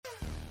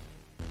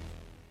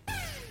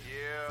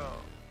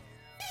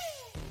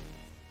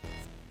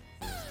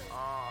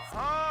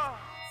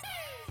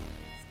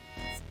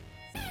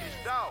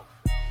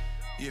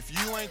If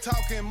you ain't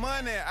talking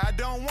money, I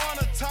don't want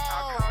to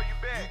talk.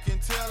 You can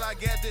tell I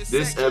got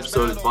This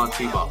episode is brought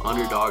to you by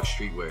Underdog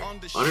Streetwear.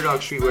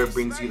 Underdog Streetwear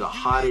brings you the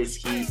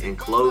hottest heat in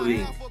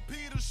clothing.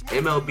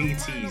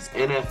 MLB tees,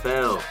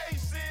 NFL,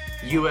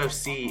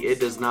 UFC, it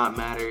does not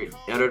matter.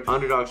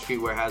 Underdog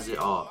Streetwear has it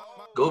all.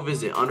 Go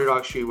visit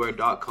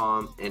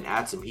UnderdogStreetwear.com and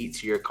add some heat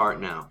to your cart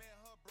now.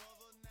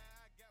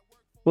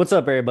 What's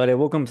up, everybody?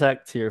 Welcome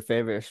back to your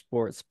favorite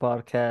sports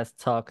podcast,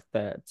 Talk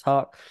That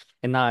Talk.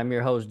 And I'm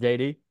your host,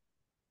 JD.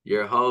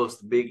 Your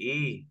host, Big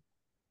E.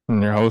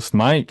 And your host,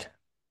 Mike.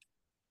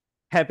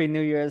 Happy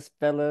New Year's,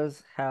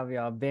 fellas. How have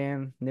y'all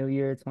been? New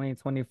Year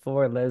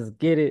 2024. Let's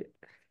get it.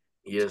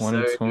 Yes,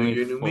 sir. New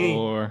Year, new me.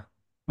 2024.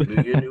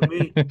 New Year, new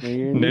me.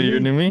 New Year,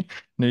 new me.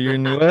 New Year,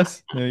 new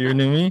us. New Year,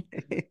 new me.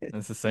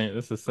 That's the same.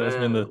 That's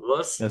been the.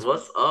 What's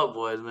up,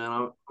 boys, man?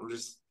 I'm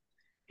just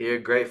here,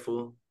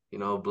 grateful,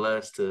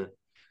 blessed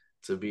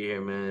to be here,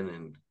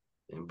 man,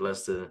 and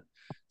blessed to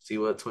see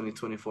what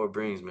 2024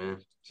 brings, man.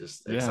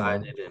 Just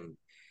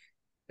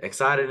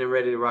excited and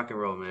ready to rock and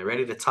roll, man.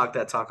 Ready to talk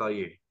that talk all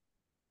year.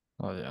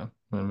 Oh yeah,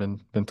 I've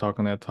been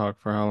talking that talk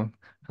for how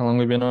long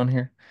we been on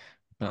here?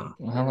 How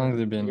long has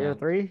it been? Year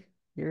three.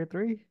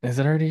 Is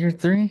it already year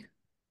 3?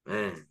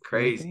 Man,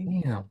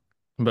 crazy. Damn.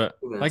 But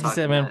like you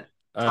said, man,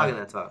 talking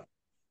that talk.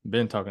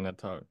 Been talking that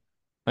talk.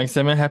 Like I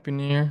said, man, Happy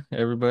New Year,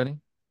 everybody.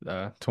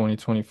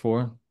 2024.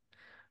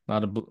 A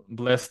lot of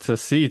blessed to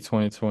see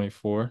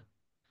 2024.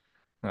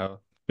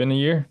 Been a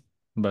year,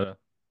 but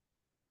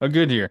a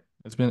good year.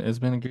 It's been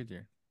a good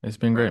year. It's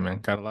been great,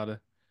 man.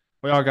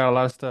 We all got a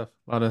lot of stuff,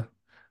 a lot of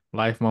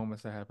life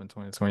moments that happened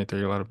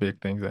 2023, a lot of big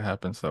things that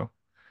happened. So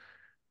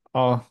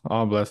all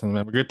blessings,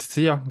 man. But good to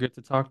see y'all. Good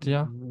to talk to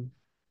y'all.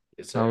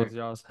 Yes, sir.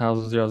 How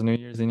was y'all's New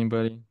Year's?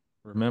 Anybody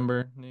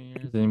remember New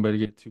Year's? Anybody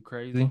get too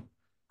crazy?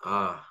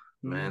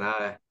 Man,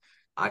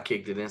 I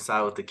kicked it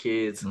inside with the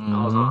kids. Mm-hmm.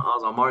 I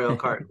was on Mario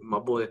Kart. My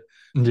boy,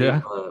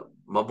 Yeah.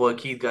 my boy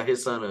Keith got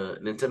his son a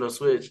Nintendo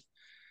Switch.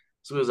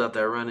 So he was out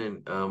there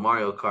running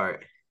Mario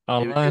Kart.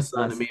 Him and his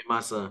son and me and my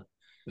son.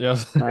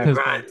 Yes,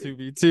 Right.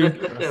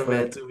 2v2.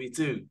 Man,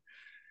 2v2.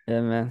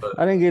 Yeah, man.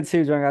 I didn't get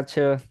too drunk. I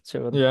chill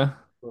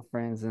with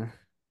friends and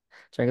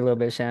drank a little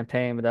bit of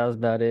champagne, but that was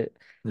about it.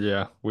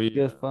 Yeah,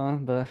 Good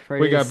fun, but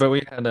we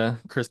had a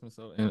Christmas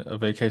a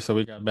vacation, so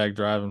we got back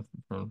driving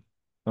from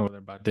over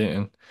there by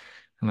Denton.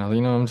 And I was,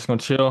 I'm just gonna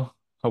chill.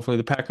 Hopefully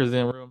the Packers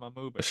didn't ruin my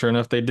mood, but sure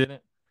enough, they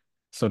didn't.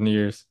 So New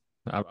Year's,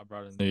 I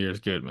brought in New Year's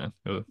good, man.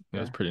 It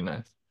was pretty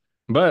nice.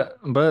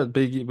 But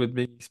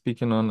Biggie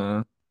speaking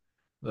on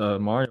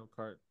Mario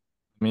Kart,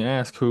 let me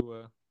ask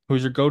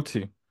who's your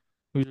go-to?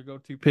 Who's your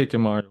go-to pick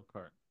in Mario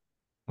Kart?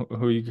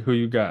 Who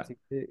you got?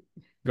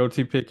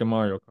 Go-to pick in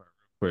Mario Kart,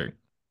 real quick.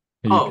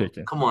 Who you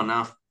picking? Come on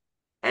now.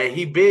 Hey,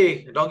 he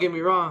big. Don't get me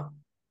wrong.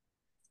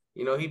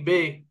 He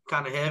big,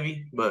 kind of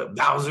heavy, but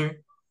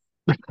Bowser.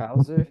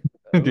 Bowser?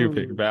 Do you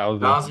pick Bowser?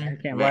 Bowser?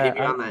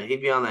 Man,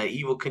 he'd be on that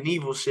evil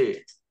Knievel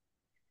shit.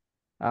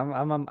 I'm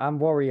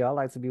Wario. I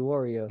like to be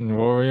Wario.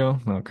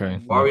 Wario? Okay.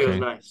 Wario's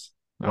nice.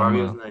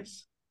 Wario's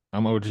nice.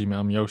 I'm OG, man.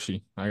 I'm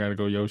Yoshi. I gotta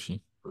go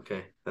Yoshi.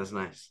 Okay, that's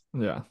nice.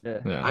 Yeah.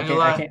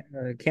 I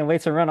can't wait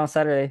to run on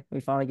Saturday.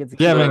 We finally get to.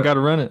 Yeah, man. Gotta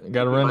run it.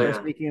 Gotta run it.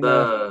 Speaking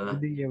of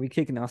the year, we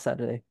kicking on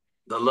Saturday.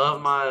 The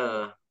love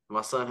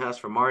my son has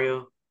for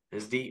Mario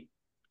is deep.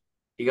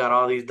 He got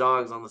all these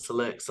dogs on the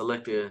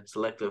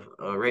selective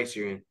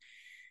racer, and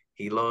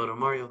he loved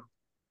Mario.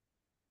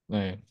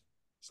 Man.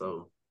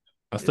 So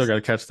I still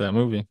gotta catch that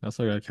movie. I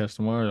still gotta catch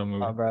the Mario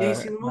movie. Oh, bro, you ain't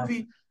seen the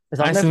movie?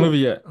 I ain't seen the movie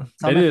yet.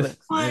 It is.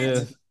 What?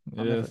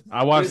 It is.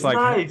 I watched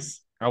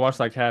nice. I watched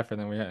like half, and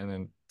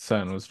then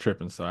Son was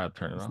tripping, so I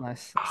turned it off.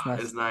 Nice.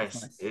 It's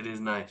nice. It is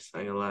nice.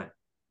 I ain't gonna lie.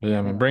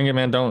 Yeah, man. Bring it,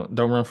 man. Don't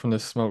run from the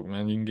smoke,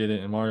 man. You can get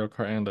it in Mario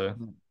Kart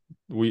and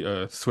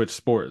we Switch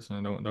Sports,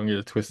 man. Don't get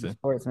it twisted.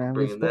 Sports, man.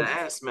 Bringing that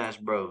ass Smash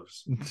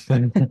Bros.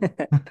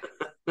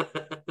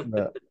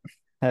 But,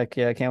 heck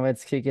yeah, I can't wait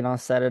to kick it on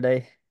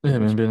Saturday. Yeah,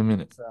 man. Been a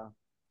minute. So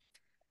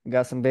we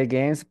got some big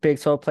games. Big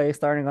 12 play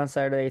starting on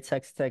Saturday.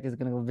 Texas Tech is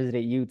gonna go visit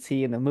at UT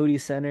in the Moody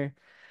Center.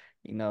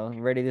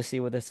 Ready to see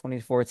what this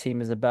 24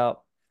 team is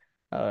about.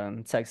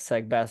 Texas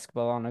Tech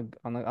basketball on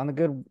a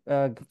good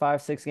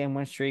 5-6 game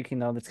win streak.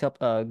 This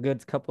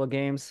good couple of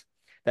games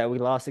that we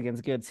lost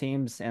against good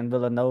teams and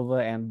Villanova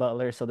and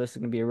Butler. So this is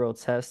gonna be a real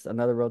test,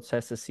 another real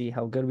test to see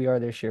how good we are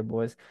this year,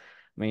 boys.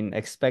 I mean,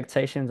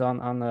 expectations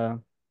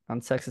on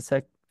Texas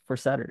Tech for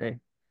Saturday.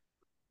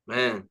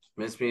 Man,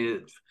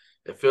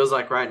 it feels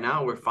like right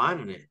now we're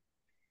finding it.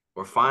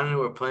 We're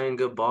playing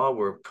good ball.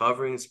 We're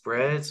covering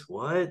spreads.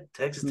 What?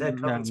 Texas Tech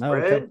covering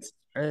spreads?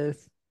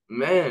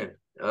 Man,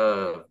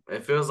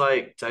 it feels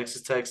like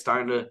Texas Tech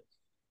starting to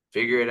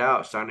figure it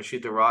out, starting to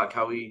shoot the rock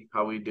how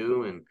we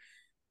do,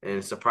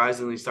 and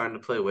surprisingly starting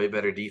to play way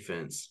better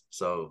defense.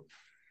 So,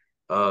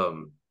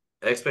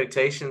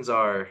 expectations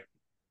are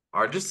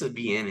just to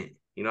be in it.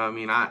 You know what I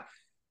mean?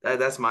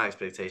 That's my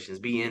expectations.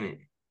 Be in it.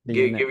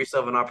 Give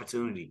yourself an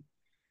opportunity.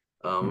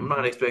 I'm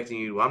not expecting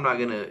you. I'm not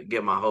gonna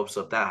get my hopes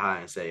up that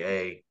high and say,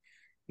 "Hey,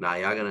 nah,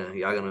 y'all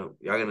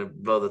gonna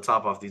blow the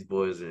top off these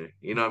boys."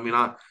 You know what I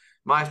mean?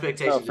 My No,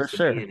 expectation for just to be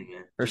sure. in it,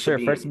 man. For Just to sure.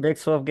 be in First it. Big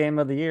 12 game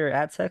of the year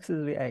at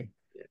Texas. Hey,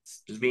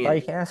 Yes. Just be all in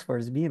you it. can ask for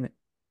is be in it.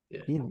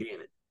 Yeah. Be in it. Be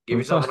in it. Give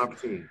yourself an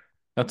opportunity.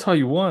 That's all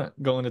you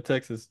want going to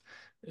Texas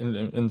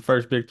in the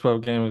first Big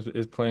 12 game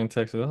is playing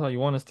Texas. That's all you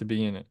want us to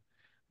be in it.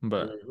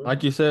 But Mm-hmm.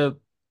 like you said,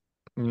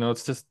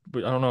 it's just I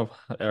don't know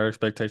if our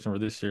expectation for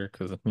this year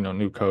because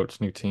new coach,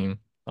 new team,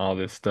 all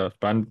this stuff.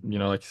 But like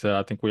you said,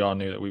 I think we all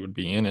knew that we would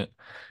be in it,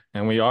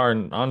 and we are.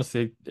 And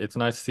honestly, it's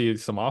nice to see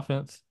some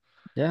offense.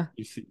 Yeah.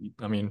 You see,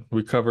 I mean,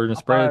 we covered in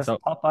spreads.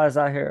 Popeye's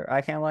out here.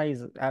 I can't lie.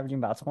 He's averaging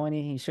about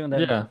 20. He's shooting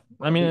that Yeah,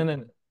 I mean,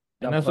 and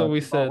that's what we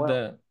deep ball said well.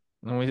 that,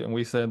 and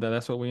we said that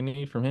that's what we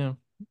need from him.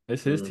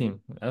 It's his Mm-hmm.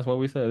 team. That's what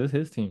we said. It's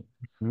his team.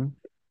 Mm-hmm.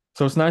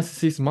 So it's nice to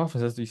see some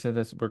offense. As you said,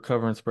 that's we're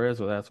covering spreads,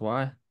 well, that's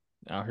why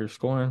out here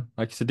scoring.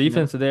 Like you said, Yeah.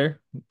 defense is there.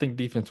 I think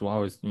defense will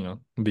always,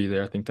 be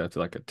there. I think that's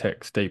like a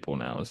tech staple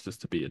now. It's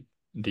just to be a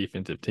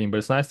defensive team. But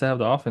it's nice to have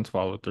the offense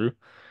follow through.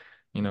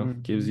 Gives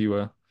Mm-hmm.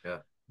 you Yeah.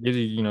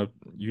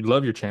 you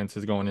love your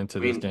chances going into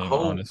I this mean, game,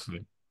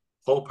 honestly.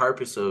 whole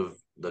purpose of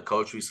the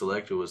coach we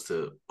selected was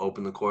to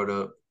open the court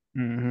up,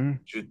 Mm-hmm.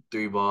 shoot the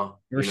three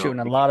ball, We're shooting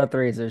a lot of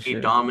threes this be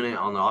year. dominant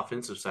on the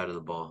offensive side of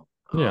the ball.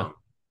 Yeah.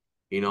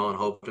 And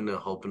hoping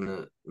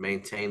to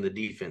maintain the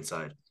defense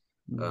side.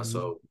 Mm-hmm.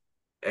 So,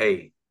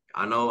 hey,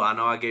 I know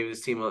I gave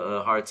this team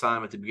a hard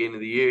time at the beginning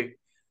of the year,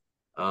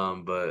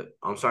 but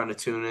I'm starting to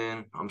tune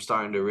in. I'm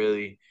starting to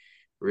really,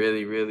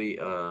 really, really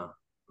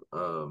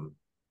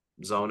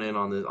zone in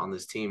on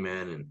this team,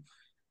 man. And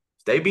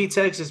if they beat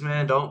Texas,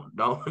 man, don't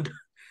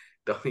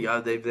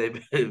y'all they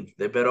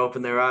better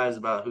open their eyes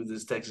about who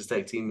this Texas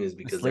Tech team is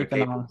because they're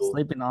capable.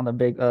 Sleeping on the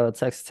big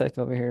Texas Tech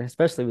over here,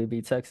 especially we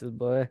beat Texas,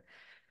 boy.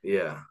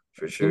 Yeah,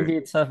 for It's gonna sure. be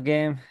a tough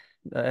game.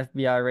 The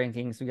FBI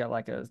rankings, we got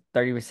like a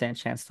 30%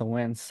 chance to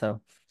win.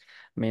 So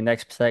I mean,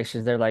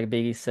 expectations, they're like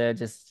Biggie said,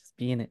 just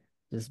be in it.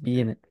 Just be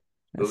in it.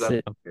 Who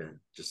That's got it.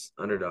 just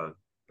underdog.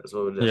 That's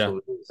Yeah.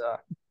 what it is.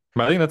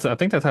 But I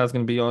think that's how it's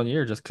gonna be all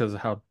year, just because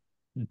of how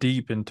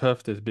deep and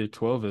tough this Big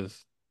 12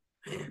 is.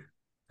 Man,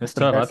 That's It's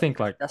the tough.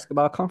 best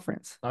basketball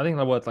conference. I think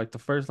like the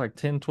first like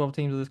 10, 12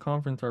 teams of this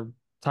conference are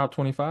top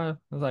 25.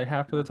 It's like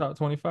half of the top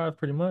 25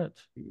 pretty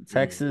much.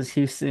 Texas,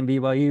 Houston,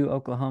 BYU,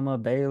 Oklahoma,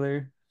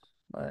 Baylor,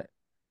 like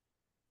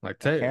Like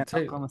take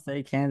Oklahoma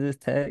State, Kansas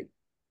Tech,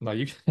 like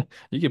you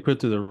you get put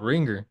through the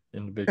ringer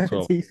in the Big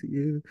 12.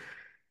 TCU.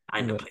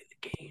 I to But play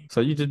the game.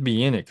 So you just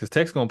be in it because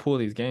Tech's gonna pull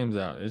these games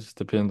out. It just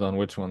depends on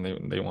which one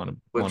they want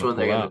Which to one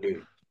they're pull gonna out.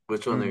 do?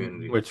 Which one they're gonna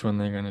do? Which one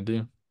they're gonna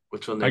do.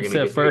 Which one they're Like I gonna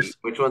said get their first.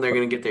 which one they're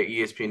gonna get their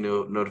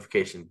ESPN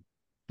notification?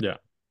 Yeah.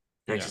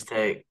 Texas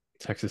Tech.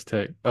 Texas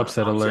Tech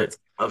upset alert.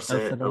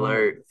 Upset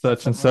alert.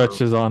 Such and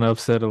such is on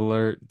upset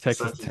alert.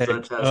 Texas Such and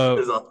Tech such up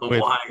is on the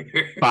with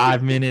wire.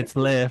 5 minutes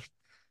left.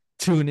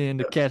 Tune in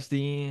to catch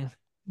the end.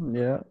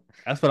 Yeah.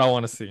 That's what I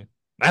want to see.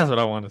 That's what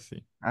I want to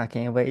see. I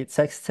can't wait.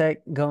 Texas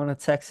Tech going to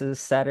Texas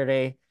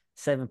Saturday,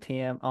 7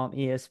 p.m. on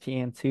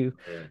ESPN2.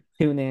 Yeah.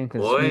 Tune in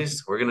because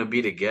Boys, we're gonna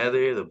be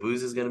together. The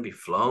booze is gonna be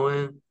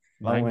flowing.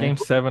 Night win. game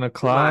 7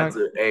 o'clock.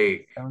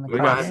 We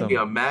might have to be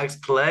on max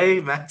play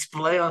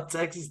on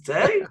Texas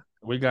Tech.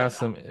 We got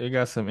some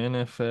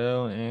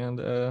NFL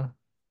and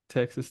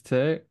Texas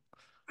Tech.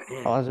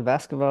 Man. College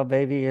basketball,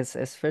 baby. It's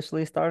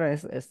officially starting.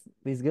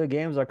 These good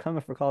games are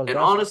coming for college And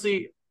basketball.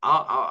 honestly,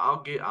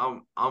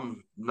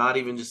 I'm not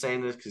even just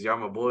saying this because y'all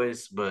my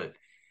boys, but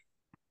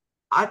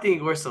I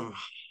think we're some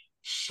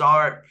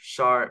sharp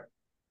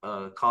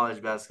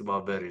college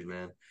basketball bettors,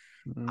 man.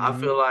 I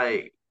feel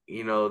like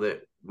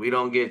that we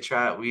don't get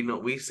trapped.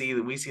 We see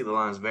the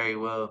lines very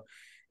well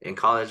in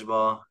college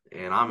ball,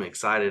 and I'm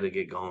excited to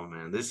get going,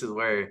 man. This is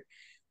where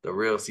the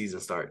real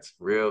season starts.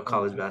 Real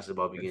college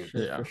basketball begins.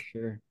 For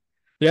sure.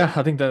 Yeah,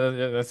 I think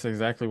that's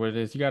exactly what it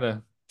is. You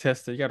gotta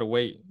test it. You gotta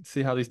wait,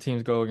 see how these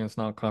teams go against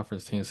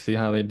non-conference teams, see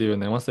how they do,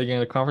 and then once they get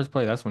into conference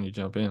play, that's when you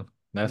jump in.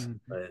 That's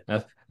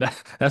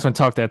when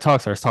Talk That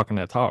Talk starts talking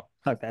that talk.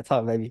 Talk that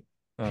talk, baby.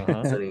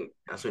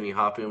 That's when you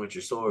hop in with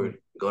your sword.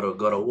 Go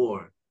to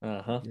war.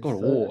 Yes, go to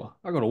war.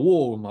 I go to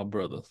war with my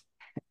brothers.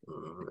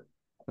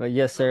 But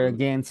yes, sir.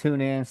 Again,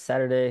 tune in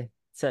Saturday,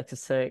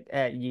 Texas Tech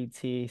at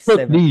UT.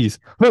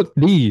 Hook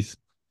these.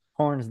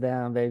 Horns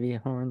down, baby.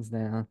 Horns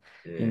down.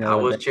 Yeah, I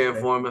was cheering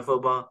for him in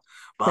football,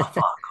 but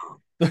fuck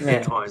him.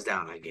 And horns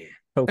down again.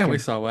 And we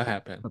saw what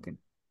happened. Okay.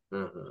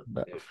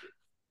 But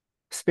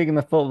speaking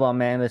of football,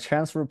 man, the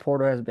transfer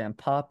portal has been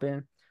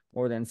popping.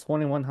 More than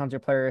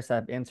 2,100 players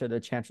have entered the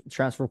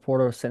transfer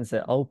portal since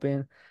it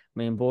opened. I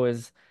mean,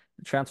 boys,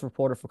 the transfer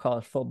portal for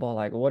college football,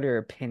 like, what are your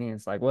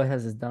opinions? Like, what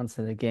has this done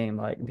to the game?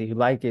 Like, do you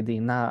like it? Do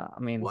you not?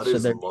 I mean, what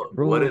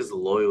is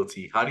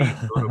loyalty? How do you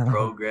build a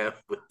program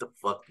with the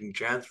fucking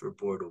transfer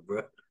portal,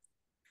 bro?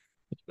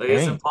 Like,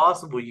 it's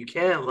impossible. You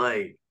can't,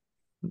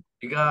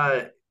 you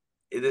got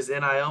this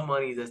NIL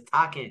money that's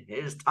talking.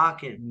 It is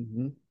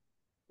talking.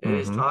 It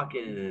is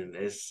talking, and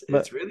it's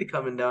really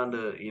coming down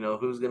to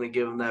who's gonna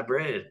give them that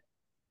bread.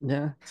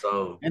 Yeah.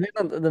 So, and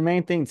then the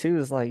main thing too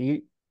is like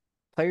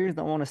players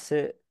don't want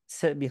to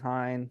sit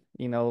behind,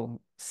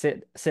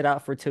 sit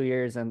out for 2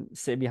 years and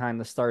sit behind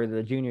the starter,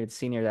 the junior, the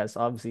senior that's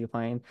obviously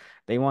playing.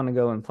 They want to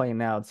go and play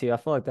now too. I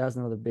feel like that's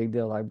another big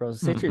deal. Like, bro,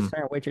 sit your Hmm.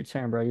 turn, wait your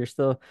turn, bro. You're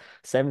still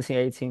 17,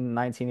 18,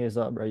 19 years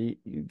old, bro. You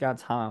got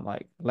time.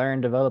 Like,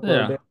 learn, develop a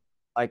little Yeah. bit.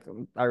 Like,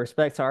 I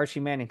respect to Archie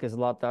Manning because a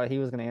lot thought he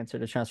was going to enter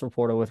the transfer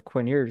portal with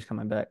Quinn Ewers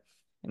coming back.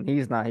 And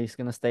he's not. He's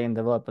going to stay and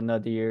develop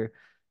another year.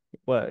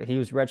 What, he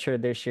was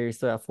redshirted this year. He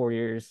still have 4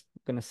 years.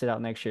 Going to sit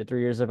out next year.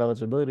 3 years of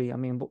eligibility. I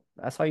mean,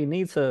 that's all you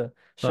need to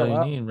That's all show you out.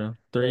 need, bro.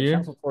 3 years?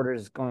 Transfer portal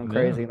is going Yeah.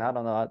 crazy, and I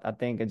don't know. I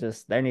think it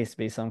just there needs to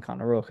be some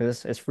kind of rule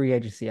because it's free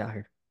agency out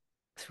here.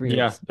 It's free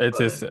Yeah,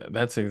 agency.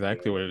 that's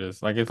exactly what it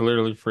is. Like it's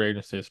literally free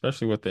agency,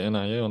 especially with the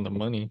NIL and the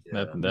money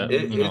Yeah,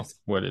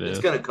 what it it's is.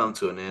 gonna come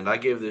to an end. I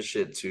give this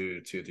shit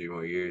 2, 3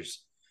 more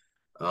years.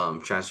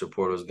 Transfer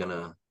portal is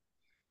gonna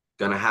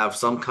have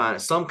some kind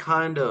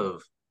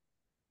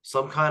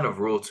of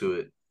rule to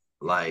it.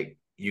 Like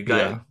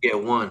Yeah. you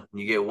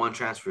get one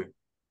transfer,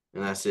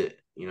 and that's it.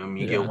 You know, what I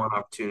mean, you get Yeah. one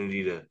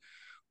opportunity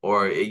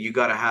or you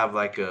got to have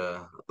like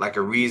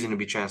a reason to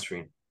be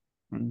transferring.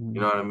 You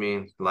Mm-hmm. know what I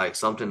mean? Like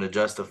something to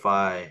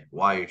justify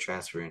why you're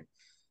transferring.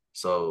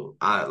 So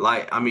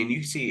I mean,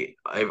 you see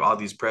all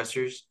these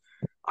pressers.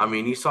 I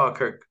mean, you saw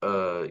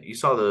you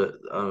saw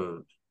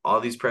all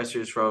these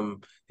pressers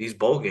from these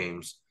bowl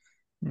games.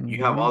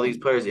 You have Mm-hmm. all these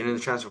players in the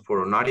transfer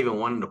portal, not even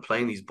wanting to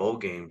play in these bowl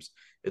games.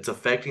 It's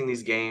affecting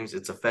these games.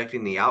 It's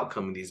affecting the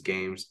outcome of these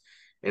games,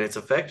 and it's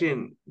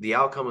affecting the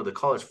outcome of the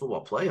college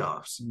football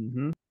playoffs.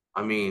 Mm-hmm.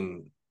 I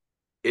mean,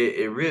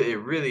 it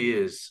really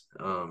is.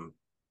 And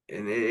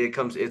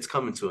it's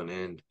coming to an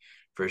end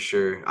for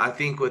sure. I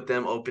think with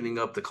them opening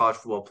up the college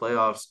football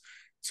playoffs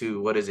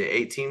to what is it,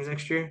 8 teams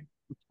next year?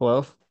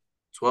 12.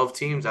 12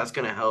 teams, that's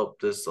gonna help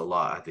this a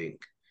lot, I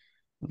think.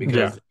 Mm-hmm.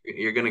 Yeah. Because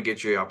you're gonna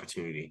get your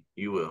opportunity.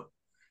 You will.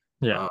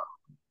 Yeah. Uh,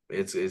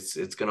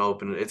 it's gonna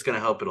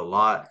help it a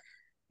lot.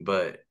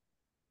 But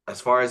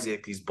as far as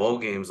like these bowl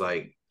games,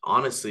 like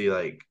honestly,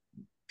 like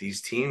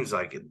these teams,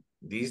 like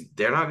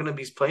they're not gonna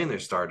be playing their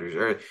starters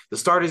or the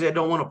starters that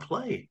don't want to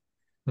play.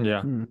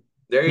 Yeah. Mm-hmm.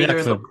 They're Yeah, either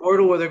in the 'cause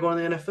portal or they're going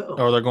to the NFL.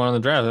 or they're going on the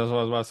draft. That's what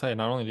I was about to say.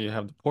 Not only do you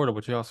have the portal,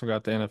 but you also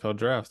got the NFL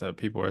drafts that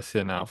people are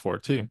sitting out for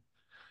too.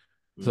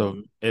 So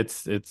Mm-hmm.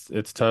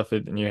 it's tough.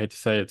 And you hate to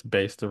say it's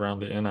based around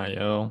the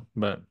NIL,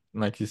 but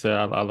like you said,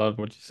 I love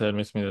what you said. It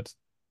makes me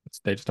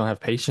they just don't have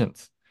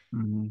patience.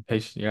 Mm-hmm.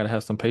 Patience. You gotta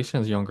have some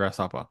patience, young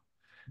grasshopper.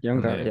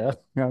 And Younger, they yeah,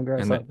 younger.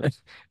 and they,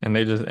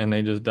 and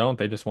they just don't.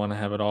 They just want to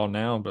have it all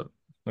now. But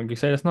like you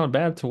said, it's not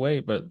bad to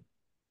wait. But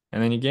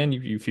and then again,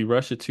 if you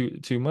rush it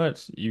too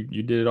much, you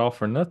did it all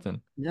for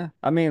nothing. Yeah.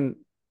 I mean,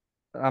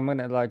 I'm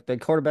gonna like the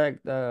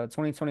quarterback,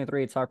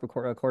 2023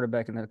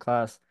 quarterback in the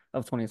class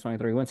of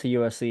 2023 went to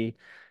USC.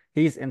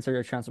 He's entered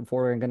a transfer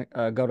portal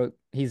and gonna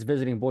he's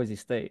visiting Boise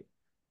State.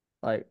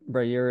 Like,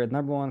 bro, you're a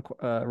number one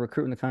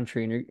recruit in the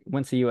country, and you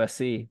went to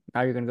USC.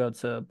 Now you're gonna go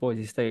to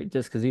Boise State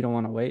just because you don't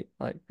want to wait.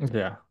 Like,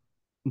 Yeah,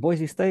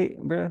 Boise State,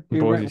 bro, you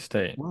Boise rent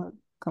State. what?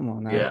 Come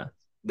on now. Yeah, Yeah,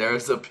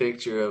 there's a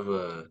picture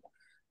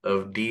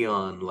of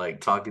Dion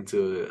like talking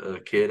to a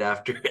kid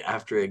after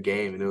after a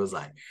game, and it was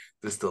like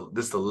this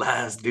the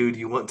last dude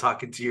you want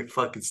talking to your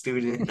fucking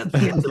student at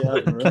the end Yeah, of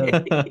the for real.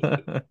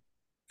 game.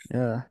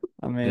 Yeah,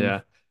 I mean,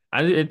 yeah.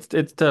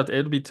 It's tough.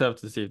 It'll be tough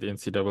to see if the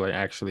NCAA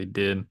actually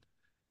did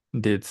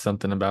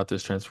something about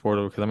this transfer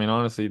portal because I mean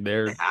honestly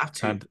They have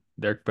to.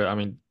 but I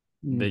mean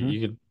they hmm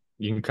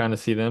you can kind of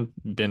see them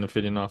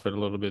benefiting off it a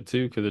little bit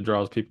too because it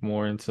draws people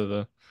more into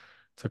the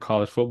to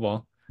college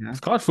football. yeah, Because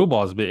college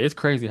football is big. It's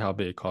crazy how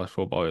big college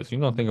football is. You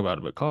don't think about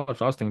it, but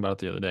college. I was thinking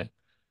about it the other day.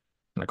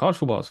 Like college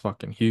football is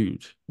fucking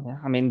huge. yeah.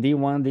 I mean,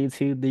 D1,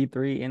 D2,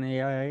 D3,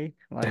 NAIA,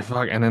 They like,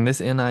 fuck, and then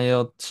this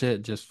NIL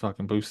shit just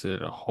fucking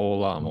boosted it a whole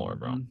lot more,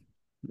 bro. mhm.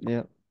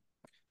 Yeah.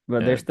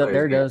 But Yeah, Players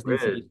there getting does need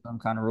to bread. be some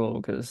kind of rule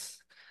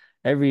because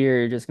every year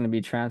you're just going to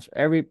be transfer.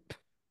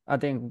 I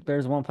think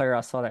there's one player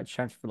I saw that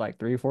transferred like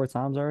 3, 4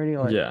 times already.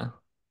 Like, yeah,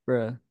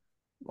 bruh,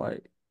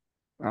 like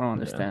I don't yeah.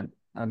 understand.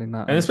 I do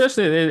not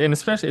understand. And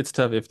especially it's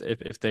tough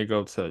if they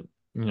go to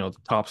the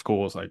top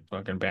schools like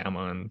fucking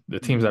Bama and the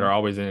teams that Mhm. are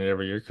always in it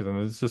every year because then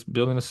it's just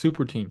building a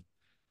super team.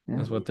 Yeah,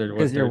 That's because what they're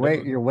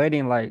doing. you're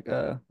waiting like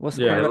what's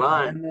the You're Yeah, in quarterback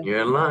from line. Bama?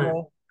 You're in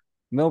line.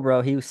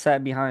 Milbro. He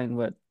sat behind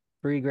what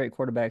 3 great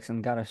quarterbacks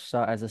and got a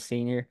shot as a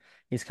senior.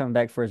 He's coming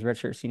back for his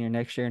redshirt senior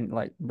next year, and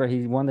like, bro,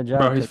 he won the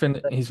bro, job because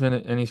he's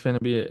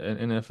finna be an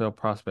NFL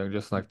prospect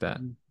just like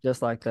that,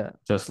 just like that.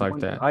 just like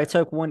that. I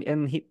took one,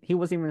 and he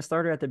wasn't even a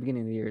starter at the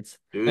beginning of the year. It's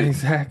Dude.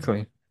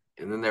 Exactly.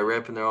 And then they're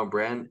repping their own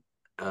brand.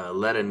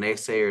 Let a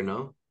naysayer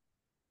know.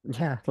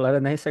 yeah, let a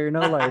naysayer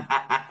know, like,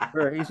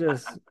 bro, he's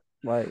just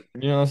like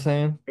You know what I'm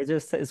saying?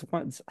 it's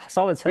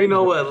solid We take,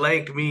 know bro. what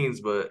lank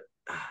means, but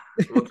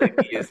we'll take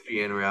the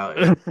ESPN route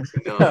and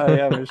Oh, go.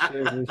 yeah, for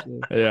sure, for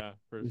sure, Yeah,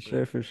 for for sure.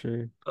 sure, for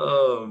sure.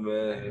 Oh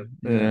man.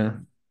 Yeah.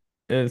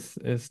 Yeah,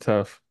 it's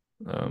tough.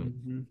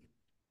 hmm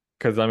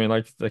Because I mean,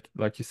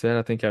 like you said,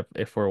 I think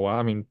if for a while,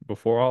 I mean,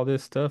 before all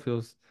this stuff, it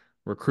was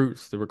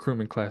recruits, the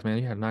recruitment class. Man,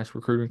 you had a nice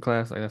recruiting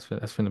class. Like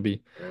that's gonna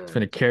be, it's Yeah.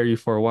 gonna carry you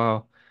for a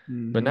while. But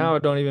Mm-hmm. now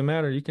it don't even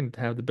matter. You can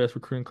have the best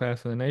recruiting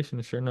class in the nation,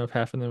 and sure enough,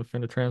 half of them are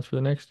finna transfer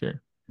the next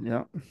year.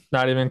 Yeah.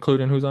 Not even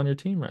including who's on your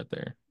team right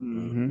there.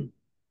 Mm-hmm. Mm-hmm.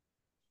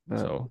 But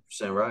So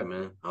 100% right,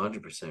 man.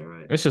 100%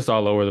 right. it's just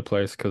all over the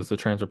place because the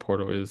transfer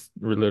portal is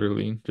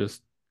literally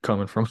just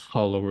coming from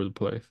all over the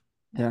place.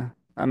 yeah,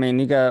 I mean,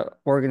 you got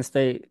Oregon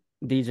State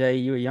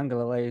DJ, you a younger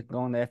LA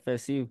going to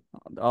FSU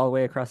all the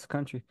way across the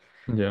country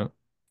Yeah.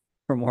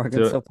 from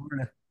Oregon Dil- to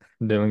Florida.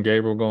 Dylan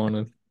Gabriel going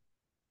to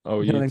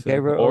OU Dylan to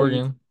Gabriel, OU,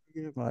 Oregon.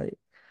 like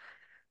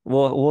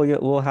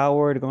Will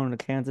Howard going to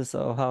Kansas,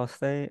 Ohio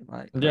State,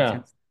 like or Yeah,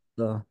 Kansas.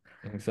 So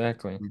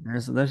exactly.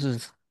 there's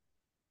just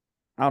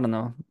I don't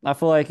know. I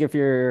feel like if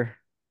you're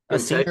a Can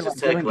senior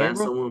Texas like Tech Dylan land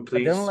Gabriel, someone, a Dylan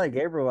please? like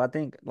Gabriel, I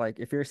think like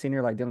if you're a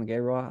senior like Dylan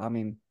Gabriel, I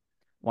mean,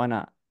 why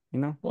not? You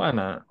know, Why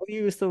not?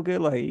 OU is still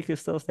good. Like you could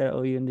still stay at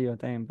OU and do your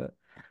thing, but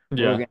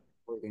Yeah, Oregon,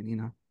 Oregon, you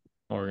know.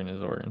 Oregon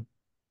is Oregon.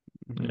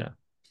 Hmm. Yeah.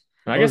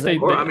 I What was guess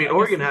that? Or I mean, I guess,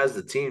 Oregon has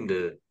the team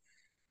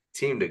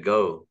to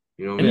go.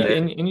 You know what I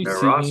and mean? Yeah. and you Their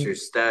see,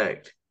 roster's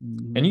stacked.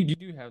 and Hmm. you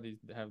do have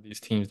these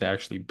teams that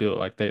actually built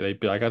like they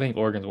build. Like I think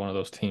Oregon's one of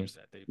those teams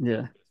that they built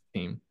Yeah. this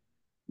team.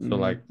 So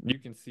Hmm. like you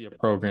can see a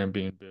program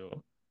being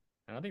built,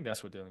 and I think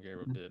that's what Dylan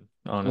Gabriel did,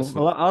 Well, a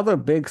honestly. lot other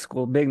big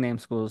name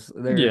schools,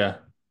 Yeah,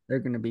 they're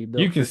gonna be you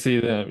built can for. see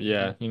them.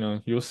 Yeah,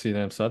 you'll see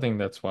them. So I think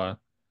that's why,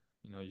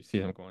 you see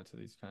them going to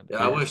these kind of Yeah,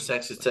 I Yeah. wish places.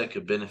 Texas Tech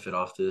could benefit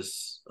off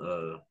this.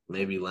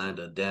 Maybe land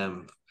a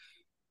damn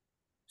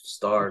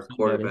star Somebody.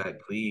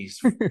 quarterback, please.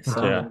 Yeah,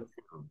 Somebody.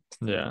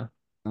 yeah.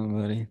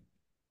 Somebody.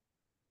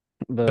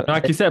 But But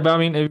like you said, but I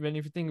mean,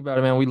 if you think about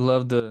it, man, we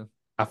love the.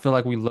 I feel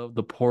like we love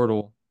the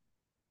portal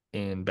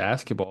in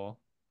basketball.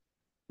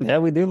 yeah,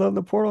 we do love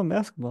the portal in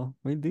basketball.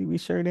 We do. We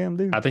sure damn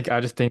do. I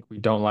just think we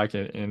don't like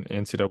it in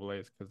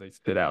NCAA's because they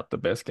spit out the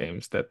best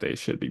games that they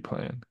should be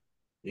playing.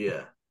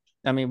 Yeah,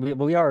 I mean,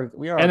 we are And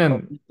co.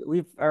 then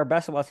We've our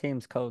basketball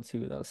team's co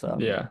too though. So I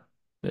mean, yeah,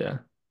 yeah.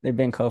 they've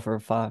been co for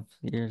 5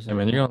 years I or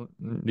mean, more.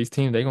 these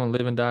teams they're gonna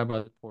live and die by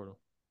the portal.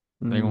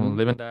 They're gonna Hmm.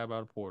 live and die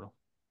by the portal.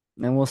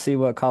 And we'll see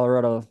what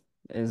Colorado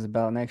is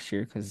about next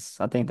year because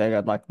I think they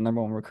got like the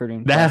number one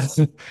recruiting class.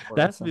 That's For us,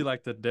 that's so be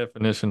like the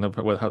definition of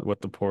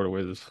what the portal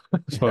is.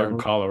 It's yeah, fucking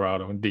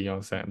Colorado and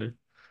Deion Sanders.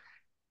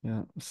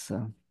 yeah.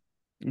 So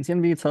it's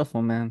gonna be a tough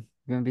one, man.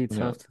 It's gonna be Yeah,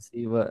 tough to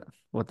see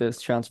what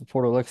this transfer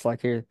portal looks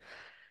like here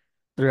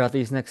throughout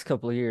these next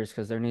couple of years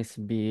because there needs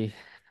to be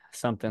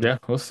something, yeah.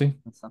 We'll see.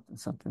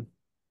 something.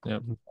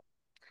 Yep.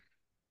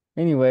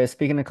 Anyway,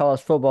 speaking of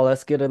college football,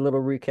 let's get a little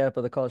recap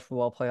of the college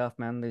football playoff,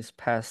 man. These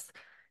past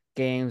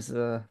games,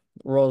 the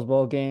Rose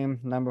Bowl game,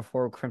 number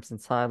 4 Crimson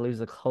Tide lose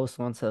a close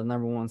one to the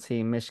number 1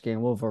 seed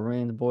Michigan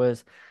Wolverines.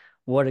 Boys,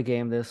 what a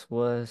game this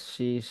was.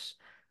 Sheesh.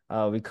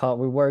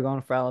 We were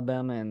going for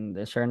Alabama,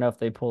 and sure enough,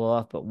 they pulled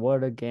off. But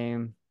what a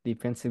game,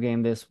 defensive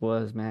game this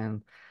was,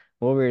 man.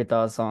 What were your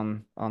thoughts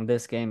on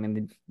this game? And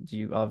did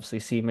you obviously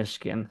see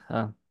Michigan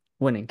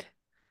winning?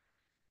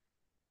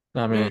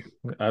 I man.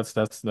 mean, that's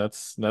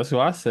who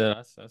I said.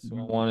 That's who I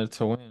Mhm. wanted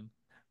to win.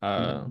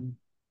 Uh, Mhm.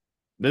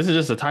 this is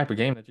just the type of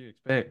game that you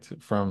expect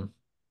from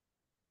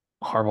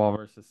Harbaugh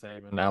versus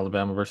Saban,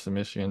 Alabama versus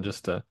Michigan.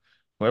 Just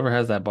whoever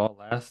has that ball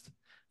last,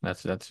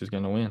 that's who's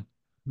gonna win.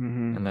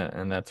 Mhm.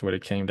 And that's what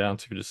it came down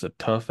to. Just a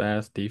tough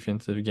ass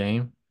defensive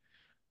game.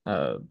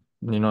 Uh,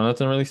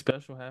 nothing really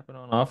special happened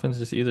on offense.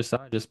 Just either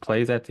side just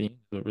plays at the end.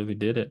 What really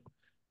did it.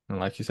 And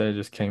like you said, it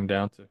just came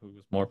down to who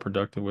was more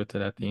productive with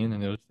it at the end,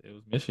 and it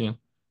was Michigan.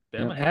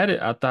 Yep. Bama had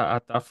it. I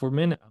thought for a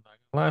minute. I'm not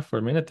gonna lie. For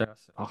a minute there, I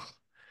said, "Oh,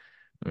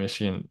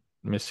 Michigan,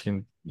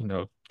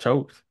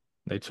 choked.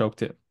 They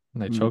choked it.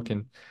 And they choked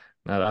Mhm. it.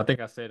 Now, I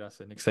said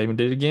Nick Saban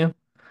did it again.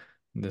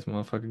 This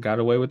motherfucker got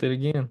away with it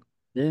again.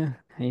 Yeah,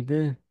 he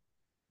did.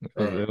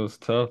 Man, It was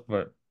tough,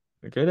 but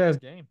a good ass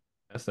game.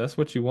 That's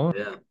what you want.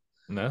 yeah.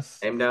 And that's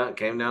Came down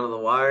to the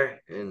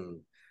wire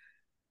and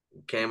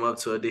came up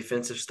to a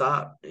defensive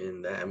stop,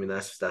 and I mean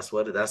that's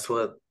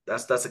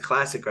a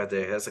classic right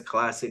there. That's a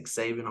classic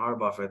saving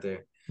Harbaugh right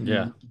there.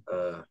 yeah, Mhm.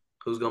 Uh,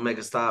 who's gonna make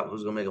a stop?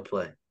 Who's gonna make a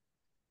play?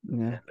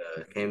 Yeah.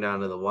 Came down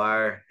to the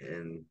wire,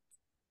 and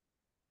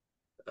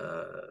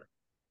uh,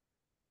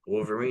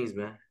 Wolverines,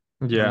 man.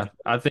 Yeah. yeah.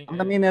 I think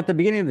I mean, at the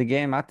beginning of the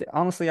game,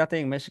 honestly, I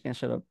think Michigan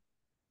should have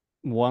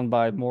won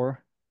by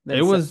more it than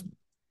seven. was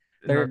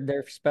Their not.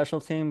 their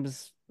special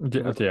teams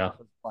Yeah, yeah.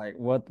 was like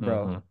what,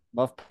 bro? Hmm.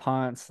 Muff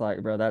punts,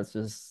 like, bro, that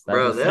Bro, just they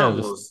sent Yeah, just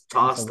almost games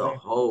tossed the away.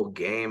 whole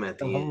game at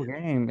The the whole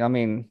end. game. I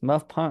mean,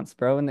 muff punts,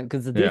 bro, and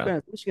because the yeah,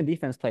 defense, Michigan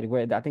defense played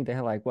great. I think they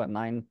had like what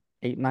 9,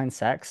 8, 9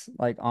 sacks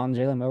like on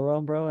Jalen Milroe,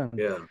 bro, and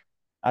Yeah,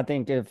 I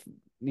think if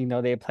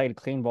they played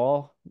clean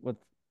ball with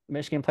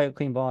Michigan played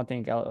clean ball, I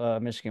think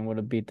Michigan would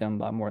have beat them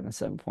by more than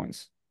 7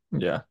 points.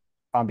 yeah.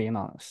 If I'm being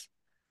honest.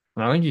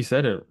 And I think you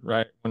said it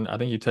right when I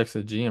think you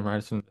texted GM right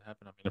as soon as it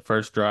happened. I mean, the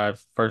first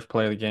drive, first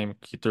play of the game,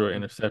 he threw an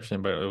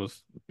interception, but it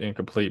was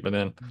incomplete. But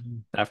then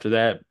Mhm. after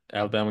that,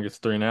 Alabama gets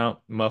 3 and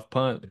out, muff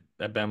punt,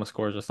 that Bama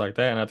scores just like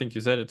that. And I think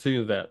you said it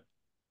too that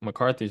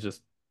McCarthy's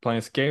just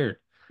playing scared.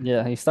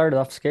 Yeah, he started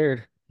off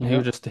scared. And he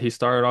was Yep. just he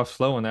started off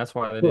slow, and that's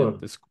why they Huh.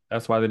 didn't.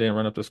 That's why they didn't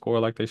run up the score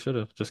like they should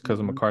have, just because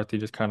Mhm. McCarthy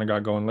just kind of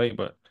got going late.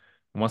 But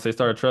once they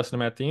started trusting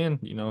him at the end,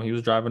 he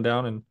was driving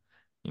down and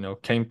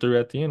came through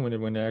at the end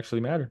when it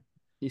actually mattered.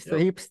 Yep.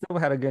 He still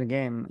had a good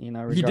game, He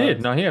did.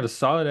 regardless. No, he had a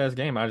solid ass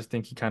game. I just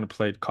think he kind of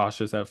played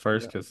cautious at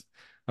first Yeah. because,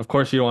 of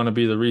course, you don't want to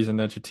be the reason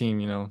that your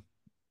team,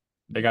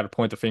 they got to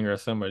point the finger at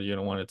somebody. You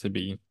don't want it to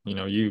be,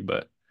 you.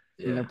 But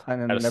Yeah.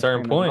 at a They're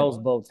certain playing the point, Rose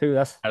Bowl too.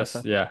 That's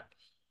yeah,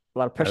 a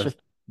lot of at pressure.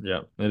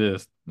 yeah, it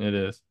is. It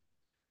is.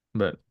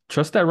 But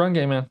trust that run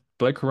game, man.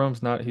 Blake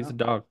Corum's not. He's Yeah. a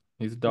dog.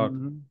 He's a dog.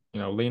 Hmm.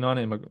 Lean on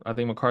him. I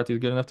think McCarthy's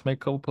good enough to make a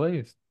couple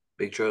plays.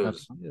 Big I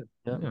Tros. think he is.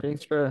 Yeah, Yeah,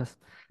 big trust.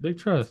 big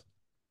trust.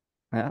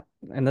 Yeah.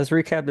 And let's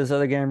recap this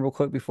other game real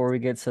quick before we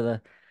get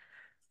to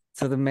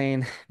the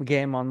main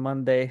game on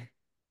Monday.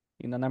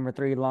 Number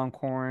three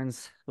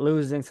Longhorns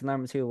losing to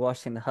number two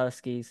Washington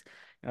Huskies.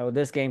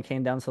 This game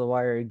came down to the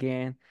wire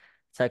again.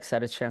 Texas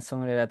had a chance to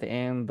win it at the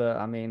end, but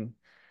I mean,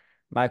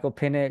 Michael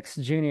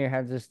Penix Jr.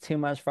 had just too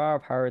much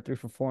firepower, threw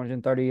for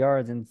 430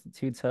 yards and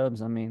two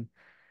tubs. I mean,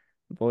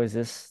 boys,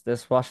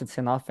 this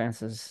Washington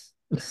offense is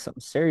something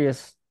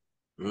serious.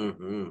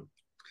 Mm-hmm.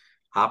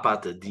 Hop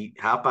out a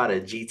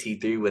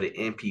GT3 with an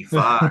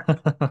MP5.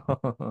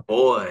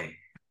 Boy,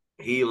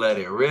 he let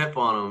it rip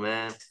on him,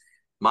 man.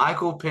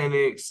 Michael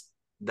Penix,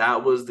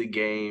 that was the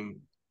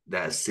game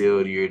that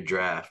sealed your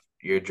draft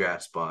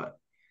spot.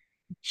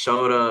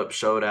 Showed up,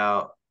 showed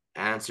out,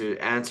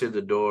 answered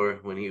the door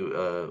when he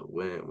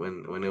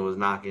when it was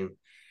knocking,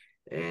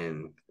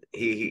 and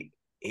he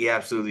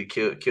absolutely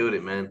killed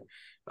it, man.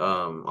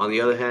 On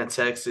the other hand,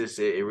 Texas,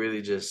 it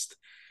really just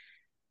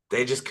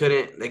they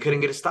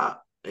couldn't get a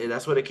stop. And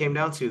that's what it came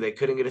down to. They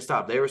couldn't get a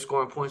stop. They were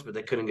scoring points, but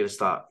they couldn't get a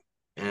stop.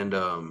 And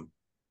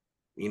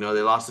they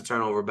lost the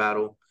turnover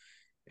battle,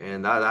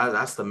 and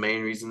that's the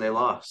main reason they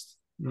lost.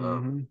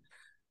 Hmm.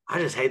 I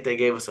just hate they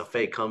gave us a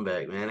fake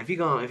comeback, man. If you're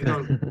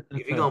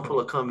gonna pull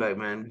a comeback,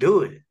 man,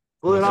 do it.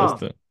 Pull it That's just off.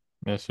 the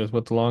that's just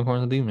what the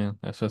Longhorns do, man.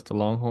 That's just the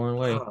Longhorn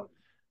way. Oh,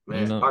 You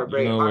man, know,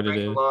 you know what it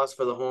heartbreaking is. loss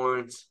for the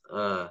Horns.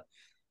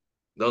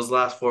 Those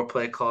last four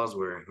play calls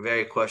were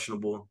very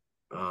questionable.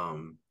 I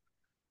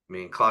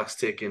mean, clock's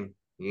ticking.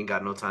 You ain't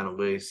got no time to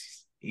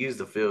waste. Use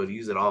the field,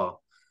 use it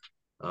all.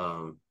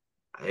 Um,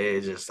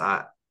 it just,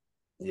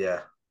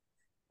 yeah.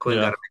 Quinn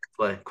got Yeah. to make a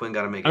play. Quinn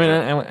got to make I it mean,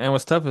 happen. and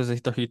what's tough is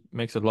he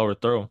makes a lower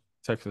throw.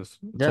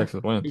 Yeah, Texas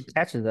he wins.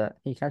 catches that.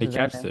 He He catches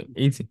that. catches it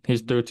easy. He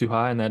just threw it too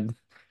high, and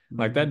Hmm.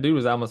 that dude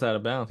was almost out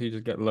of bounds. He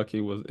just got lucky.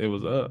 It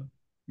was up.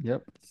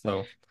 Yep.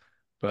 So,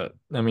 but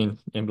I mean,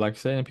 and like I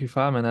said,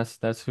 MP5 man,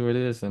 that's who it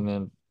is. And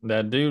then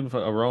that dude,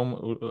 Rome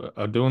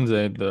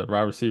Odunze, the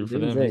wide receiver for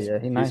Dude's them, there. he's Yeah,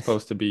 he he's nice.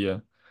 supposed to be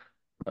a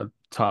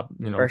top,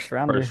 First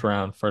rounder.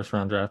 first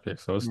round draft pick.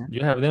 So Yeah.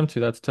 you have them two,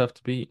 that's tough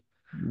to beat.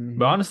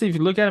 But Hmm. honestly, if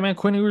you look at it, man,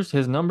 Quinn Ewers,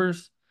 his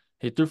numbers,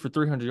 he threw for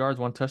 300 yards,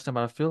 one touchdown,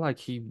 but I feel like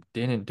he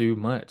didn't do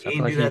much. He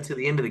didn't do that to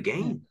the end of the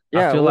game. I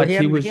Yeah, feel well, like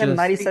he was he had just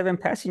 97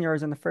 passing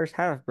yards in the first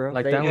half, bro.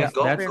 like They got Go, that's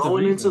the offense.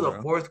 going into reason, the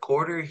bro. fourth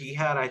quarter, he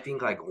had, I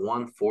think, like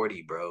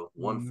 140, bro.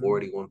 Hmm.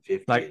 140,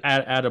 150. Like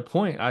at a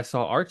point, I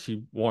saw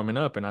Archie warming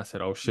up, and I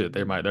said, "Oh shit,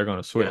 they're gonna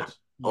Yeah. switch."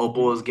 Old Hmm.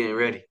 boy's getting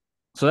ready.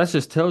 So that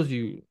just tells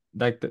you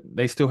like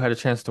they still had a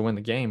chance to win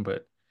the game,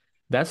 but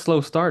that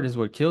slow start is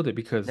what killed it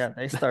because Yeah,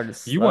 they started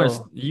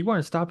slow. you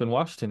weren't stopping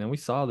Washington, and we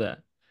saw that,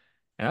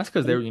 and that's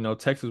because they were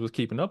Texas was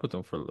keeping up with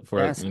them Yeah,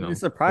 for it's for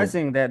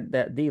surprising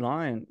that D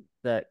line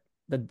that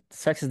the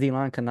Texas D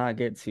line could not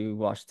get to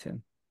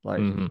Washington. Like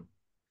hmm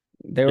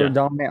they were yeah,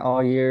 dominant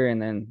all year,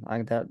 and then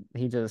like that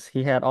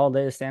he had all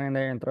day standing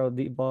there and throw a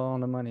deep ball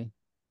on the money.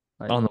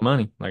 Like, on the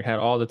money, like had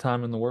all the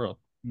time in the world,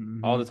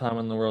 all the hmm time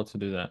in the world to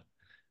do that.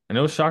 And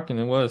it was shocking.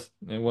 It was.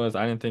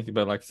 I didn't think,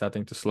 but like I said, I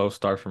think the slow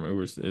start from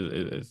Ubers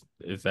is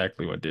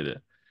exactly what did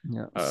it.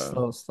 yeah, Uh,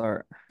 slow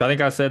start. I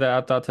think I said that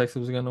I thought Texas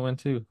was going to win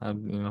too.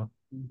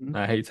 Hmm.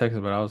 I hate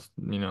Texas, but I was,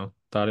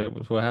 thought it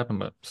was what happened.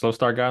 But slow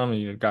start got them.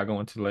 You got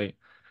going too late,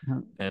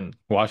 and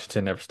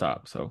Washington never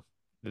stopped. So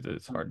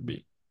it's hard to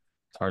beat.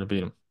 It's hard to beat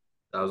them.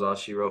 That was all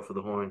she wrote for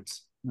the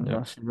Horns.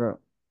 Yeah.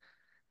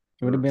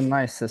 It would have been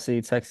nice to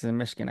see Texas and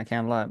Michigan. I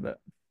can't lie, but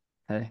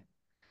hey,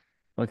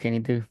 what can you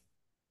do?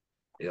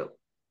 Yep.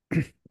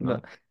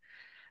 But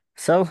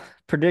so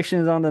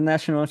predictions on the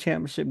national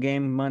championship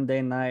game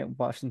Monday night,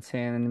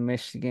 Washington and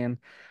Michigan,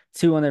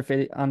 two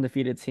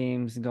undefeated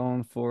teams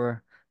going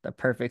for the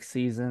perfect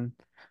season.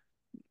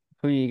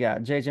 Who you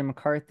got? JJ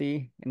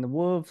McCarthy in the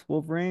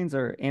Wolverines,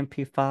 or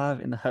MP5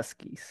 in the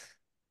Huskies?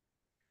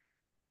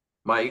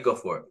 Mike, you go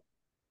for it.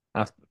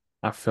 I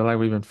I feel like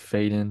we've been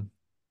fading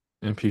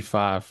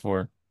MP5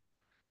 for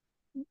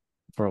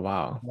a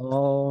while,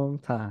 Long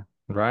time.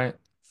 right?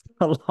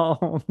 A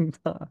long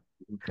time.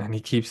 And he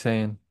keeps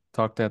saying,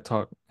 "Talk that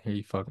talk." Here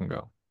you fucking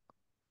go.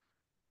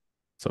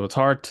 So it's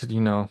hard to,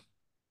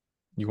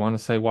 you want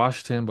to say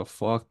Washington, but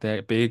fuck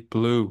that. Big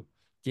Blue.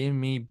 Give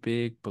me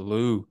Big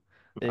Blue.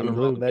 I've Big been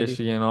Blue, rolling baby.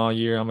 Michigan all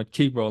year. I'm gonna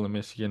keep rolling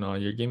Michigan all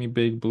year. Give me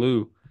Big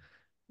Blue.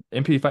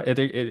 MP5,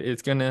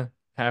 it's gonna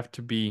have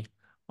to be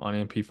on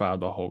MP5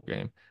 the whole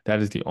game. That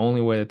is the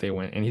only way that they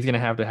win. And he's gonna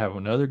have to have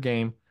another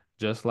game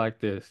just like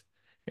this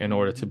in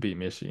order to Mhm. beat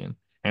Michigan.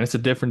 And it's a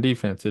different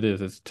defense. It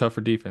is. It's a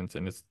tougher defense,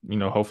 and it's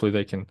hopefully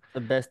they can,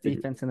 The best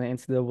defense in the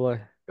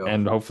NCAA.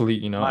 and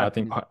hopefully My I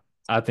think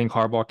opinion.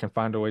 Harbaugh can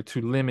find a way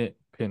to limit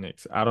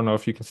Penix. I don't know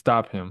if you can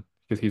stop him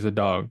because he's a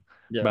dog,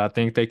 Yeah. but I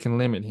think they can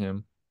limit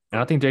him.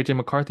 And I think JJ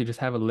McCarthy just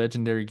have a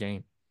legendary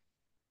game.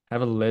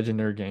 Have a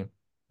legendary game.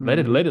 Let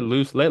it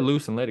loose, let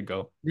loose, and let it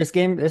go. This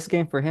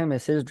game for him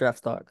is his draft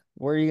stock.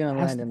 Where are you gonna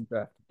Has land in the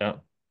draft? Yeah,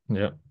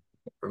 yeah.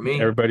 For me,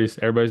 Everybody's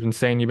been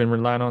saying you've been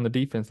relying on the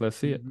defense. Let's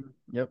see it.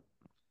 Yep.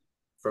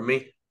 for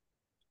me,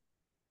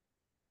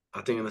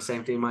 I think of the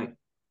same thing, Mike.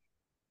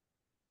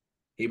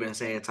 He been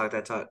saying talk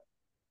that talk.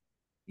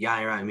 Y'all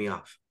ain't writing me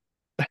off.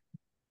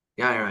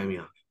 Y'all ain't writing me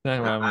off.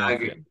 I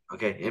agree. Yet.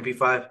 Okay,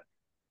 MP5,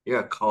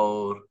 you're a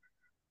cold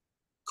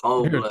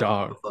You're a blooded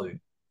dog. motherfucker.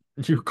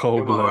 You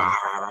cold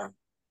blooded.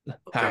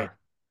 Okay.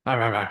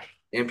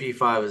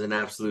 MP5 is an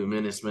absolute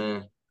menace,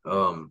 man.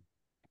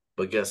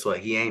 But guess what?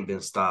 He ain't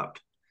been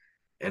stopped.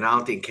 And I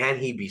don't think can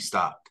he be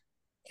stopped?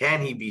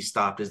 Can he be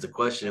stopped is the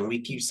question. And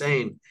we keep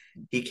saying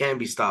he can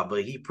be stopped,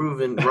 but he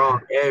proven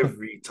wrong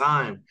every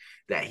time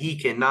that he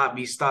cannot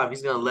be stopped.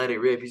 He's gonna let it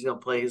rip. He's gonna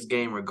play his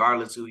game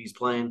regardless who he's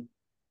playing.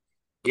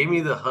 Give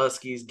me the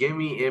Huskies. Give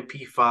me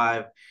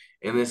MP5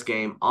 in this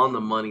game on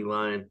the money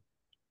line.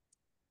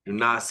 Do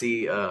not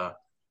see I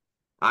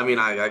mean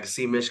I can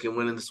see Michigan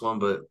winning this one,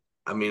 but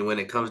I mean when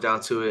it comes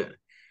down to it,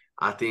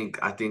 I think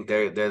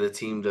they're the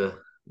team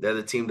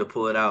to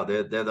pull it out.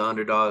 They're the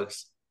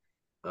underdogs.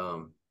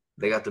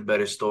 They got the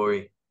better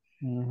story.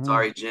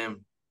 Sorry,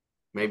 Jim.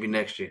 Maybe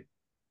next year.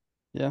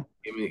 Yeah.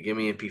 Give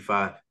me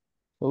MP5.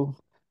 Oh,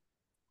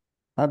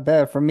 not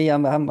bad for me.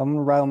 I'm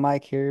gonna ride with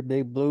Mike here,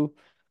 Big Blue.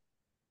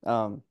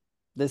 Um,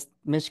 this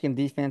Michigan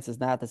defense is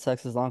not the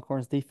Texas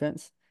Longhorns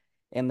defense,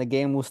 and the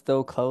game was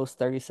still close,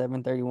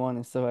 37-31,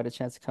 and still had a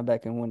chance to come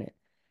back and win it.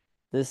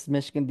 This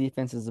Michigan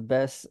defense is the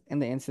best in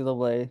the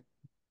NCAA,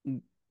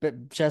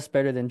 but just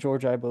better than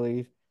Georgia, I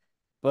believe.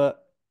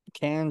 But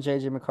can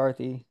JJ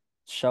McCarthy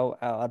show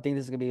out? I think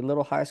this is gonna be a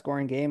little high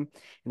scoring game,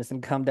 and it's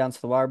gonna come down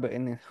to the wire. But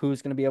and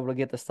who's gonna be able to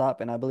get the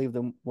stop? And I believe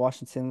the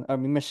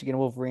Michigan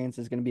Wolverines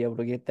is gonna be able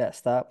to get that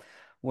stop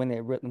when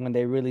they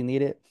really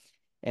need it.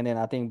 And then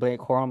I think Blake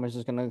Corum is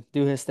just gonna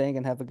do his thing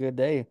and have a good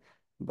day.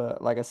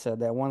 But like I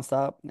said, that one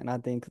stop, and I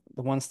think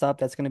the one stop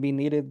that's gonna be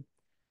needed.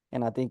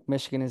 And I think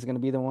Michigan is going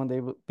to be the one they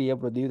will be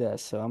able to do that.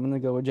 So I'm going to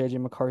go with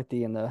JJ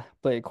McCarthy and the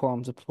Blake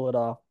Corum to pull it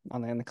off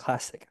in the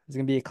classic. It's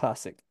going to be a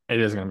classic. It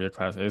is gonna be a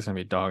classic. It's gonna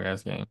be a dog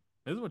ass game.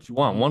 This is what you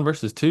want. 1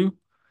 versus 2.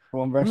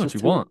 One This is versus what you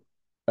two. want.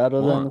 Battle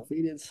of the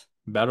undefeated.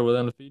 Battle with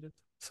undefeated.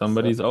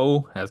 Somebody's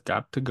O has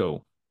got to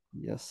go.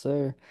 Yes,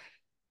 sir.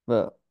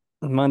 But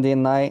Monday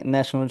night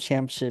national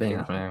championship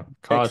Damn, game. man.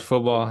 College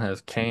football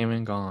has came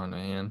and gone,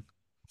 man.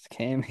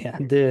 Came, yeah,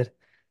 did.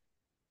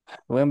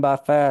 Went by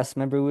fast.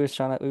 Remember we was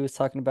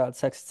talking about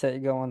Texas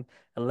Tech going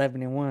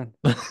 11-1.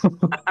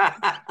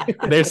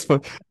 They're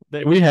supposed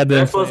we had them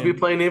They're supposed to be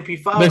playing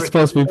MP5. They're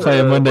supposed to be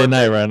playing Monday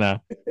night right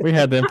now. We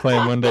had them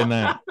playing Monday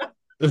night.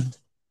 They're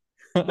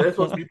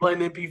supposed to be playing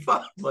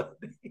MP5.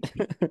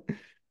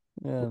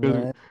 Yeah,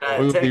 man.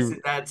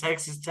 That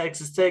Texas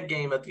Tech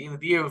game at the end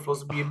of the year was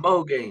supposed to be a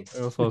bowl game.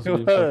 It was supposed to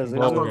be a fucking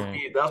bowl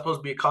game. That was supposed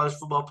to be a college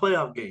football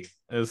playoff game.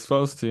 It was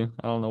supposed to.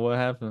 I don't know what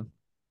happened.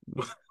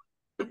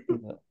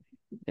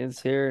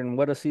 It's here, and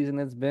what a season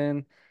it's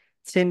been.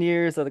 10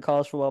 years of the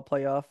college football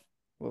playoff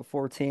with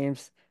 4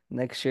 teams.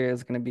 Next year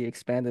is going to be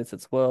expanded to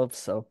 12.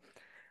 So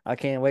I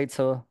can't wait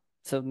till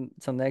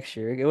next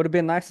year. It would have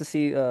been nice to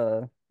see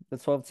the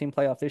 12-team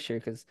playoff this year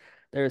because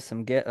there's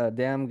some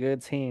damn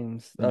good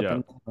teams up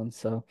and down.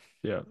 So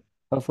yeah,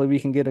 hopefully we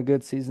can get a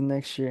good season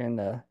next year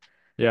and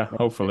yeah,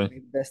 hopefully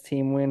the best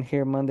team win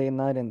here Monday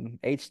night in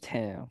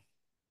H-Town.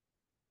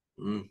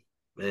 Man.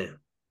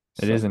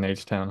 It is in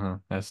H-Town, huh?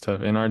 That's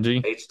tough.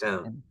 NRG?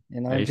 H-Town.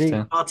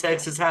 NRG. All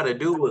Texas had to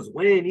do was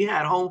win. You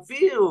had home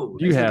field.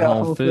 You had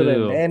home field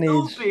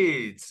advantage.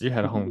 Stupid. You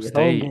had a home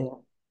state.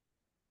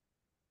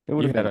 It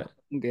would have been a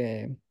home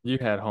game. You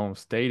had home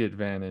state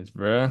advantage,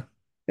 bruh.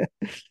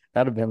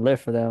 That'd have been lit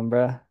for them,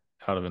 bruh.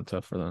 That would have been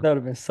tough for them. That would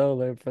have been so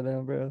lit for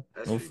them, bro.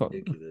 That's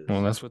ridiculous.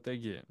 Well, that's what they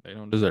get. They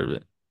don't deserve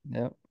it.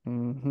 Yep.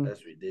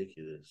 That's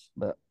ridiculous.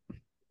 But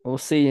we'll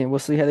see. We'll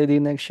see how they do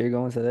next year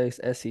going to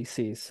the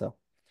SEC. So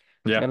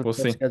yeah, we'll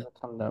see. Schedule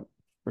coming up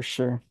for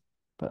sure.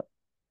 But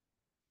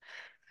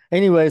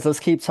anyways, let's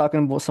keep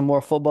talking about some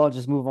more football.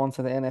 Just move on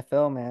to the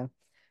NFL, man.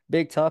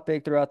 Big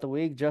topic throughout the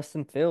week: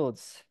 Justin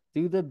Fields.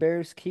 Do the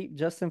Bears keep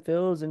Justin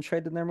Fields and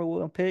trade the number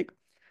 1 pick?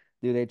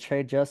 Do they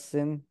trade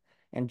Justin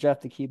and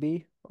draft the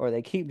QB, or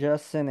they keep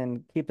Justin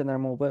and keep the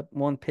number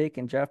 1 pick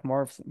and draft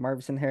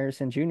Marvin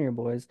Harrison Jr.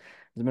 Boys?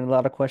 There's been a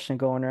lot of question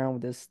going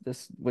around with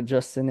this with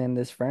Justin and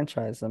this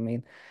franchise. I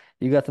mean,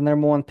 you got the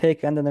number 1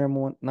 pick and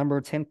the number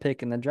 10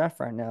 pick in the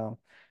draft right now.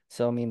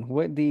 So I mean,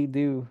 what do you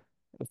do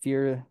if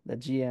you're the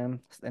GM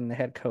and the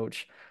head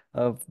coach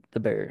of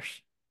the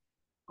Bears?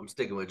 I'm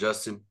sticking with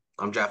Justin.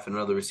 I'm drafting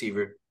another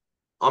receiver.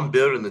 I'm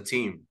building the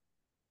team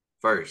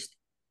first.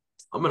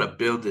 I'm going to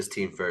build this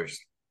team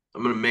first.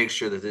 I'm going to make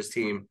sure that this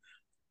team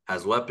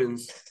has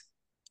weapons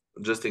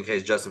just in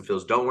case Justin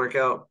Fields don't work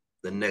out.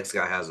 the next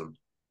guy has him.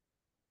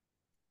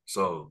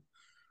 So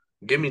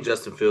give me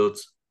Justin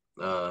Fields.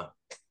 I'm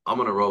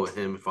gonna roll with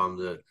him if I'm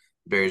the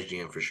Bears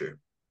GM for sure.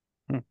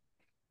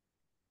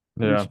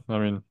 Yeah, I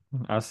mean,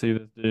 I see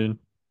this dude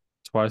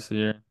twice a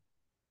year.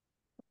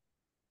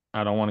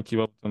 I don't want to keep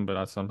up with them, but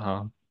I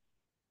somehow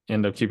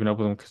end up keeping up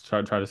with them because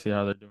try to see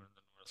how they're doing in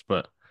the North.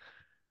 But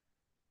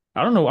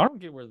I don't know. I don't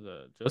get where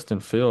the Justin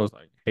Fields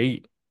like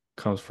hate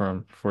comes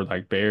from for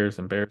like Bears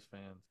and Bears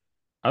fans.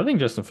 I think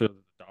Justin Fields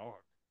is a dog,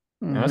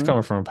 and that's Mm-hmm.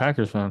 coming from a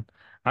Packers fan.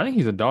 I think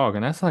he's a dog,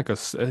 and that's like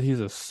he's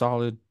a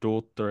solid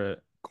dual threat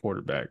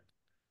quarterback.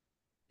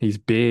 He's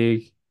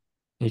big.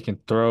 He can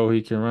throw.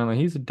 He can run. Like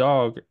he's a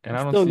dog, and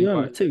He's I don't still see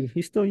young why. too.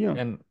 He's still young.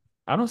 And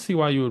I don't see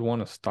why you would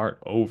want to start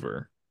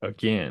over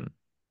again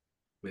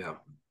Yeah.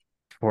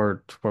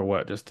 for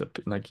what? Just to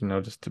like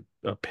just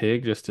a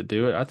pig just to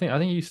do it. I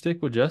think you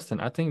stick with Justin.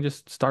 I think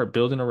just start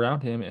building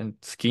around him and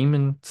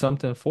scheming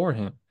something for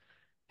him.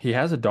 He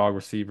has a dog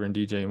receiver in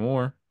DJ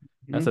Moore.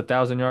 That's Mhm.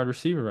 1,000-yard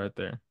receiver right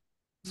there.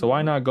 So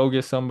why not go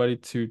get somebody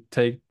to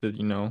take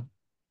the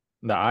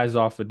eyes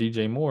off of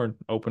DJ Moore and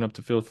open up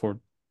the field for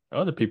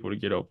other people to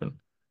get open?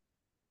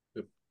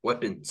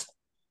 Weapons.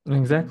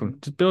 Exactly.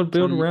 Mhm. Just build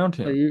around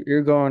So him.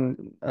 you're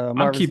going I'm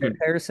Marvin keeping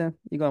Harrison.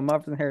 You're going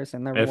Marvin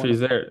Harrison, number if one. he's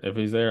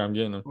there, I'm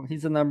getting him. Well,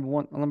 he's the number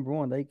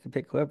one. They can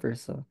pick whoever.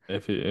 So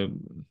If he,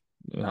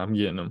 I'm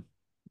getting him. again,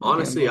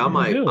 Honestly, but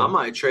I Build.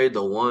 might trade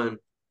the one.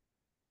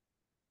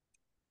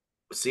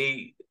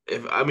 See,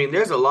 if I mean,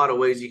 there's a lot of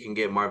ways you can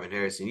get Marvin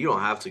Harrison. You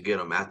don't have to get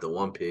him at the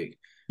one pick.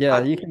 yeah,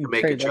 I think you you can can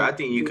make a trade trade. I like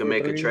think you two can or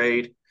make a three.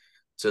 trade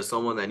to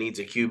someone that needs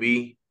a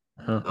QB,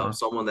 Uh-huh.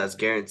 someone that's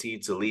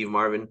guaranteed to leave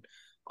Marvin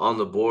on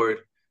the board,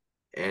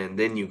 and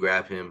then you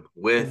grab him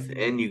Mhm.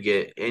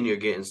 and you're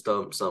getting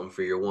something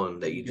for your one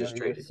that you Yeah, just yes,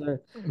 traded.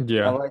 sir. I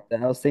Yeah. like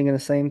that. I was thinking the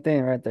same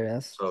thing right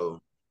there.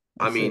 So,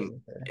 I That's it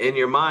mean, right there. in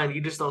your mind,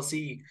 you just don't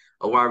see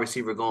a wide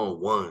receiver going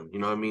one. You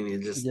know what I mean?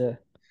 It's just Yeah.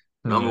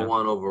 number Yeah.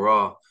 one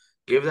overall.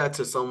 Give that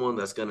to someone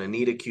that's gonna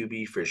need a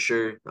QB for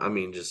sure. I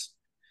mean, just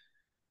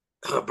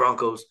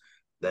Broncos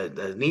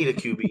that need a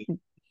QB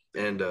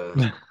and go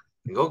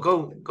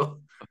get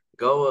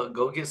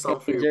Gonna something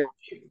for need your Jerry, one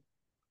pick.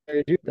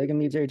 Jerry Judy. They're gonna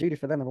need Jerry Judy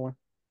for that number one.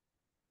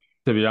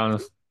 To be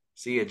honest.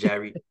 See ya,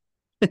 Jerry.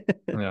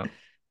 Yeah.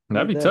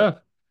 That'd Need be that.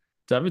 tough.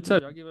 That'd be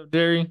tough. Y'all give up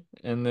Derry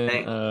and then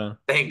Thank,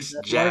 thanks,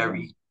 That's Marvin.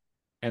 Jerry.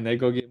 and they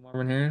go get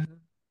Marvin Harrison.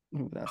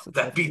 Ooh, that's a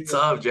That'd tough be trio.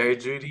 tough, Jerry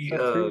That's a Judy,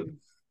 tough trio.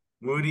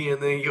 Moody,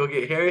 and then you'll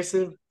get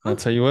Harrison. I'll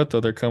tell you what though,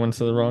 they're coming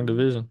to the wrong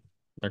division.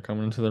 They're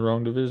coming into the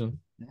wrong division.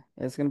 Yeah.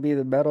 It's gonna be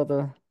the battle of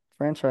the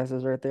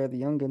franchises right there, the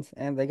youngins,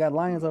 and they got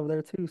Lions Hmm. over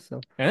there too. So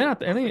And then,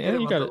 and then, and Forget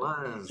then you about the gotta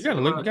Lions. you They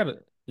gotta look might.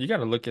 you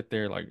gotta look at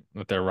their like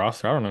with their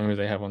roster. I don't know who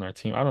they have on their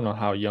team. I don't know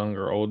how young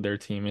or old their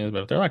team is,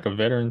 but if they're like a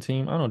veteran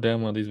team, I know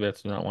damn well these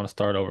vets do not want to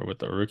start over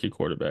with a rookie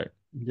quarterback.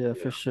 yeah, Yeah.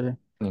 for sure.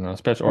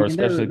 Especially I or mean,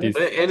 they're especially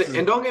they're these.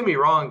 And don't get me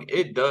wrong,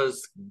 it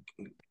does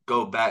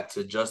go back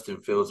to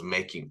Justin Fields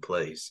making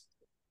plays.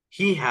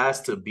 He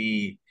has to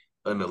be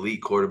an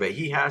elite quarterback.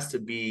 He has to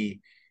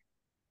be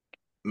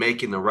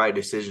making the right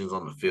decisions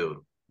on the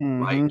field. Like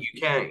mm-hmm.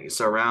 you can't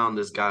surround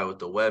this guy with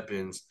the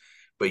weapons,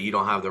 but you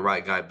don't have the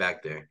right guy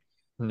back there.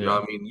 You know Yeah,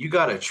 what I mean? You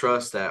gotta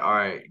trust that, all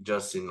right,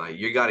 Justin, like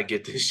you gotta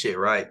get this shit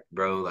right,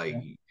 bro. Like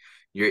Yeah.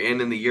 you're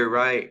ending the year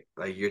right,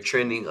 like you're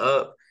trending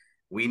up.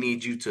 We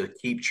need you to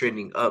keep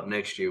trending up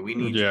next year. We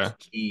need you yeah,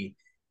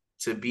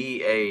 to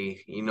be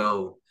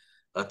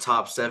a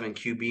top 7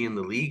 QB in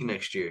the league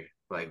next year.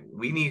 Like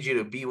we need you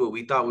to be what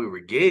we thought we were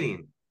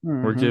getting.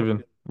 we're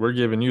Mm-hmm.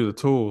 giving you the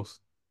tools.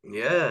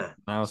 Yeah.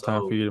 Now it's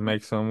time for So you to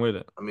make some with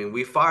it. I mean,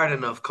 we fired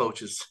enough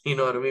coaches. You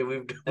know what I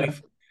mean? Yeah.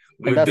 And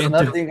We've that's Been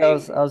done another through. this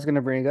thing thing. I was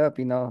gonna bring up.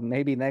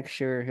 Maybe next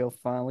year he'll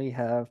finally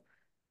have,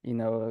 a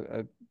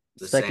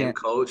The same second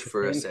coach the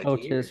for a same second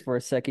coaches year. for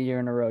a second year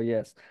in a row.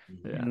 Yes,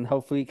 Mhm. Yeah, and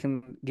hopefully he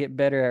can get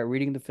better at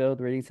reading the field,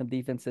 reading some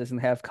defenses, and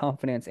have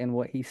confidence in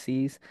what he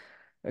sees.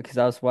 Because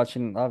I was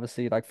watching,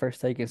 obviously, like first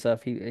take and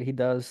stuff, he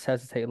does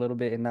hesitate a little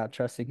bit in not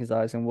trusting his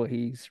eyes and what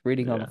he's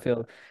reading on the yeah,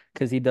 field,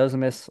 because he does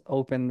miss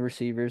open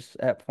receivers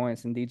at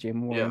points in DJ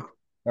Moore Yeah. and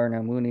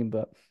Darnell Mooney.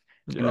 But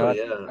Oh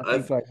yeah. yeah. I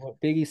think like what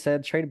Biggie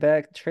said, trade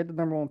back, trade the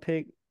number one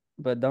pick,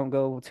 but don't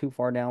go too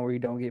far down where you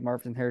don't get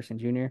Marvin Harrison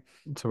Jr.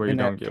 To where you And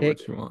don't that get pick,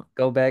 what you want.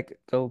 go back,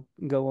 go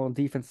on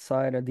defense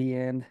side or the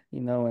end,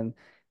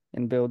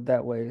 and build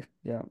that way.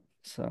 Yeah.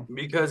 So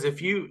Because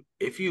if you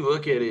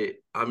look at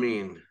it, I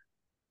mean,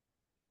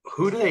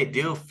 who do they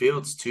deal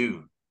Fields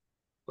to?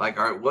 Like,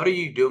 what are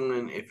you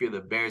doing if you're the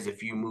Bears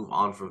if you move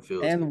on from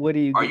Fields? and what do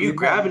you Are get? you You're not.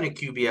 grabbing a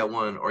QB at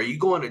one? Or are you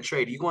going to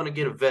trade? You going to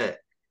get a vet?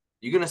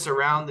 You're going to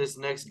surround this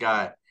next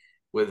guy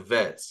with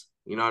vets.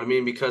 You know what I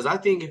mean? Because I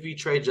think if you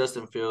trade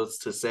Justin Fields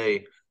to,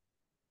 say,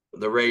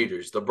 the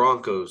Raiders, the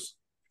Broncos,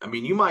 I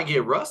mean, you might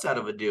get Russ out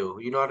of a deal.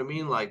 You know what I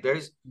mean? Like,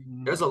 there's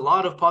a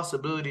lot of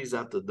possibilities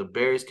that the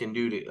Bears can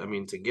do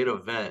to get a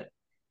vet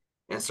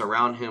and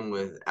surround him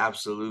with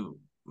absolute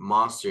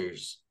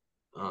monsters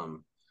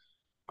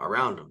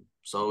around him.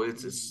 So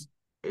it's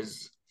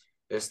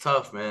it's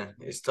tough, man.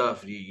 It's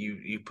tough.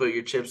 You put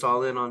your chips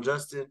all in on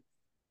Justin,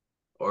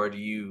 or do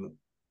you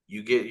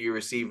you get your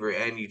receiver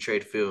and you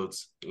trade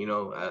Fields, to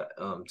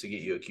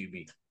get you a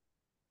QB.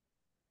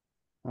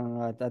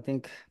 I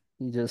think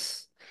you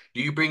just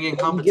Do you bring in you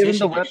give him the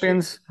competition next year?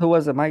 weapons. Who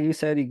was it, Mike? You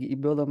said you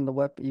build them the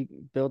weapon. You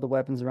build the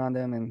weapons around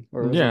them, and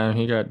or was it? Yeah,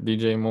 he got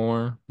DJ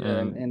Moore Yeah,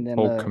 and and then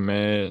Cole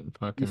Kmet, you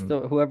fucking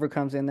still whoever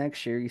comes in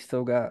next year, you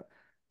still got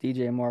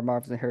DJ Moore,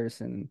 Marvin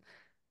Harrison,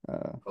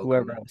 Okay,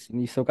 whoever man. else,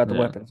 and you still got the yeah.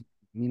 weapons.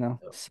 You know,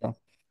 Yep. so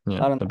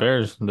Yeah. I don't know.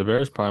 The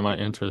Bears probably might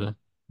enter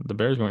the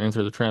Bears gonna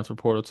enter the transfer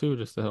portal too,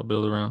 just to help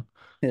build around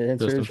Yeah,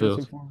 answer Justin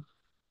interesting Fields. for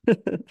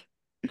him.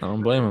 I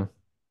don't blame him.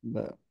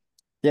 But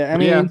yeah, I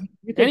But yeah, mean,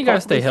 you and could you gotta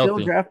probably stay still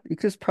healthy. draft. You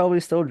could probably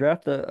still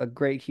draft a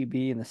great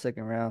QB in the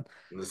second round.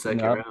 In the You second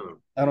know, round.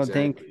 I don't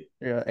think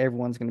Exactly.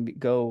 everyone's gonna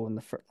go in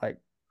the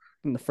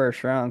in the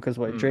first round because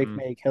what Drake Mm-mm.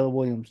 May, Caleb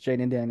Williams,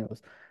 Jaden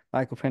Daniels,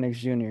 Michael Penix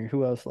Jr.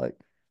 Who else? Like,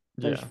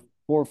 there's Yeah.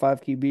 4 or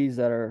 5 QBs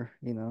that are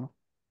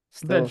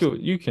still. That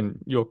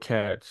you'll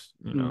catch,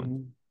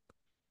 Mhm.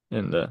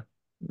 in the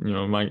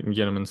might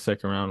get them in the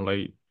second round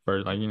late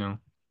for like,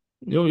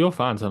 you'll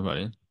find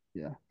somebody.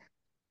 Yeah,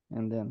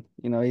 and then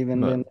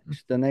even But then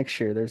the next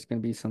year there's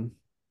gonna be some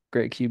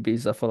great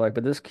QBs I feel like,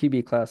 but this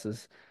QB class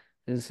is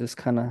just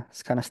kind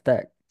of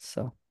stacked.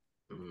 So.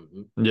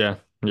 Hmm. yeah,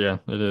 yeah,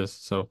 it is.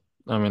 So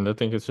I mean, I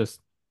think it's just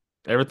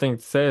everything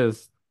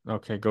says,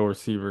 okay, go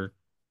receiver,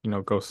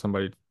 go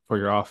somebody for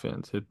your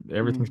offense.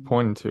 Everything's Mhm.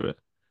 pointing to it.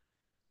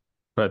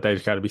 But they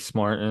just got to be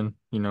smart, and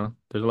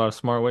there's a lot of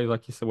smart ways,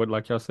 like you said,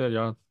 like y'all said,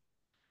 y'all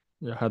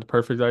had the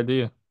perfect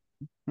idea,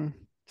 Mhm.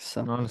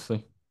 So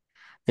honestly.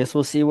 guess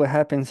we'll see what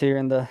happens here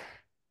in the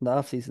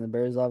offseason. The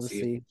Bears See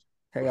obviously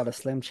they got a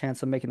slim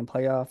chance of making the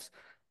playoffs.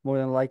 More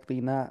than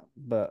likely not,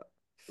 but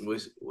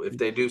if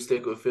they do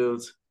stick with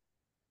Fields,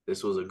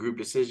 this was a group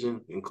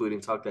decision, including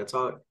Talk That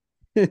Talk.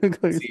 you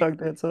See, talk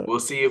that talk. we'll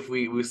see if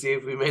we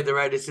made the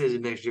right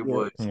decision next year, Yeah,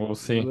 boys. We'll we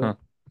see, huh?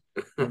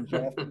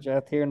 will. We'll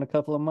draft here in a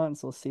couple of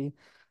months. We'll see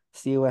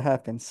what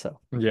happens. So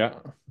Yeah,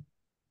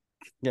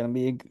 gonna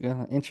be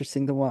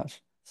interesting to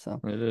watch. So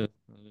it is.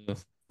 It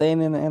is.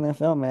 staying in the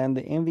NFL, man,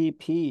 the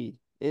MVP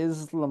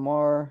is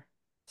Lamar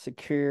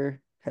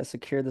has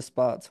secured the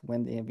spot to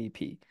win the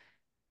MVP.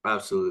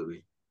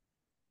 Absolutely.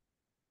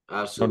 No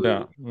Absolutely.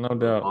 doubt. No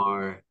doubt.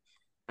 Lamar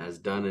has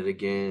done it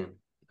again.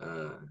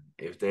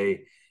 If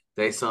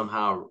they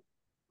somehow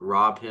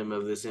rob him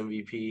of this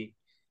MVP,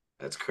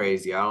 that's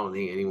crazy. I don't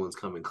think anyone's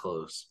coming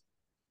close.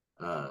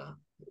 Uh,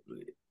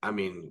 I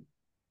mean,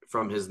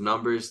 from his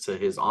numbers to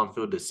his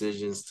on-field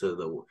decisions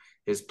to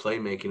his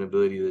playmaking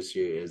ability this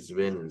year has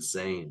been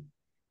insane.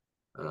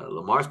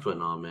 Lamar's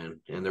putting on, man,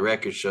 and the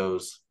record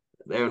shows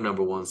they're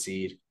number one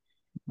seed.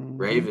 Hmm.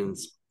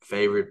 Ravens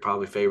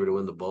probably favored to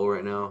win the bowl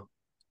right now.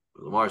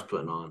 Lamar's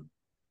putting on.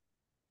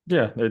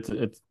 Yeah, it's.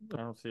 I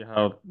don't see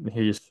how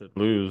he should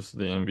lose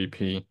the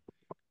MVP.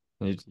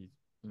 He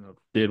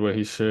did what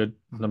he should.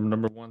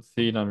 Number one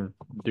seed. I'm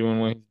doing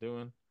what he's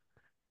doing.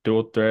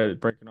 Dual threat,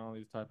 breaking all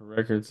these type of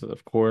records,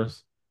 of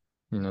course.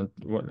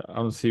 What I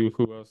don't see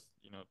who else.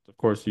 Of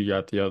course you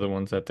got the other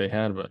ones that they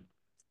had, but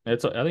I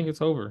think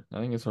it's over. I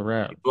think it's a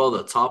wrap. You blow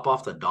the top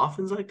off the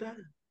Dolphins like that?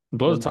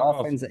 Blow The the top off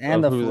Dolphins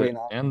and of the who's it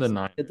and the 49ers.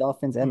 Niners. The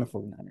Dolphins and the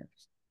 49ers.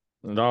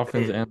 The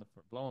Dolphins Man, and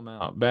blow them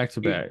out back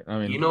to you, back.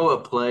 I you mean, know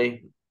what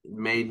play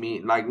made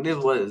me like this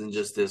wasn't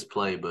just this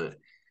play, but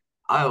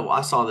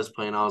I saw this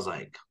play and I was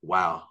like,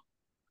 wow,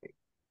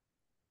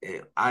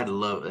 I'd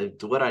love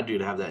what I do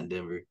to have that in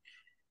Denver.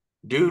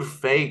 Dude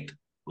faked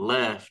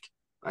left,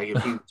 like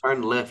if he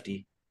turned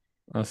lefty,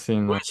 I've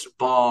seen that. switched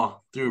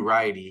ball through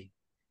righty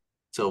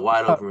to a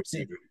wide open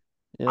receiver.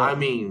 Yeah. I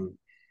mean,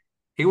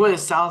 he went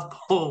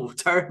southpaw,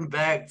 turned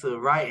back to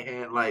right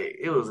hand, like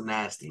it was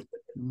nasty,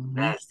 Hmm.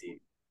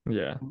 nasty.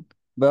 Yeah,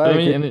 But I but I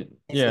mean, agree. and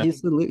yeah,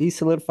 He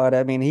solidified.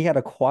 I mean, he had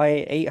a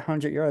quiet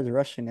 800 yards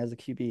rushing as a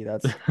QB.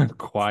 That's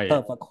quiet.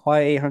 tough. A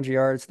quiet 800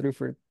 yards, threw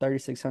for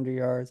 3,600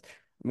 yards.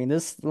 I mean,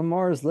 this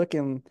Lamar is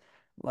looking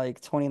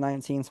like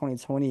 2019,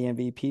 2020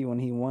 MVP when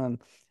he won.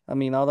 I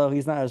mean, although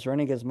he's not as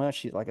running as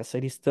much, like I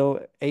said, he's still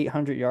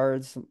 800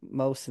 yards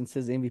most since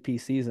his MVP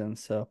season.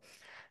 So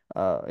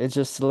it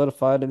just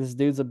solidified that this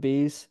dude's a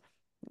beast.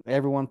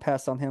 Everyone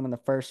passed on him in the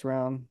first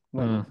round,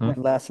 Hmm. went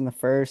last in the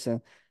first,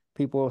 and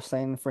people were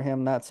saying for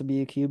him not to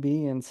be a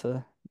QB and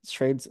to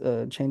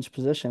change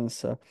positions.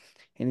 So,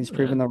 and he's Yeah,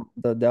 proven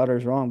the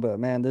doubters wrong. But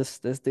man, this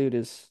dude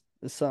is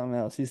something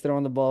else. He's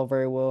throwing the ball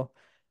very well.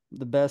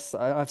 The best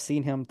I've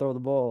seen him throw the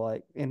ball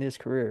like in his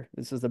career.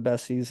 This is the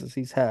best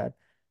he's had.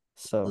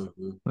 So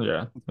Mm-hmm.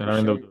 yeah. And for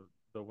I mean sure.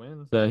 the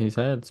wins that he's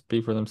had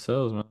speak for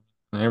themselves, man.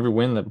 And every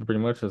win that pretty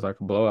much is like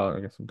a blowout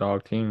against some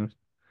dog teams.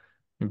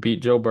 You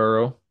beat Joe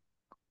Burrow,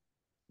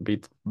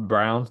 beat the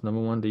Browns,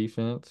 number one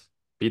defense,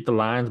 beat the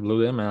Lions,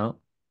 blew them out,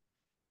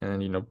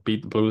 and then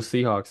blew the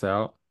Seahawks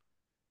out.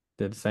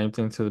 Did the same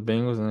thing to the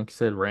Bengals, and like you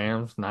said,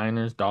 Rams,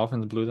 Niners,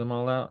 Dolphins blew them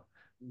all out.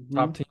 Hmm.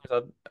 Top teams,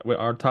 with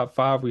our top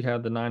five, we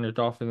had the Niners,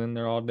 Dolphins in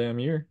there all damn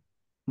year,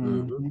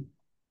 Mm-hmm. Hmm.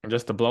 and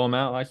just to blow them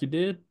out like you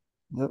did,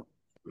 Yep.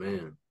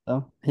 Man,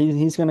 So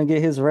he's gonna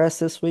get his rest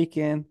this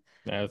weekend.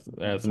 as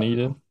So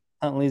needed.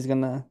 Huntley's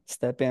gonna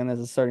step in as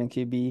a starting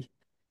QB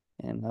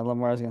And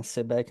Lamar's gonna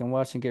sit back and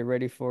watch and get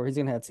ready for. He's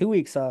gonna have 2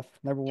 weeks off.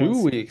 Number one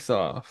 2 weeks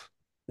off.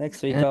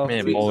 next week Damn off.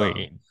 it, Weeks off.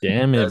 boy.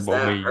 Damn it, Does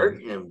that boy.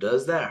 hurt him?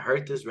 Does that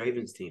hurt this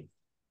Ravens team?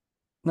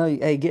 No,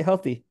 hey, get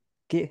healthy.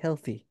 Get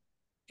healthy.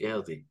 Get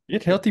healthy.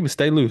 Get healthy but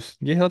stay loose.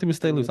 Get healthy but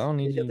stay loose. I don't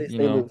need Get you, healthy,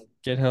 stay loose.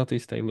 get healthy,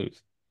 stay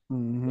loose.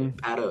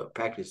 Pad up,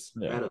 practice,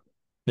 Yeah. pad up.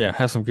 Yeah,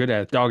 have some good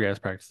ass dog ass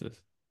practices.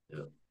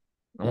 Yeah.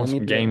 I want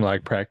some game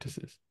like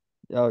practices.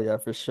 Oh yeah,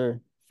 for sure.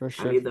 For I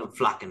sure. need them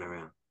flocking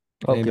around.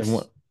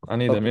 I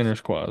need them inner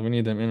squads. We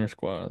need them inner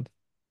squads.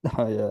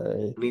 Oh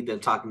yeah. I need them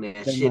talking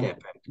that shit at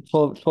practice.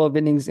 12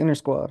 innings inner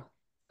squad.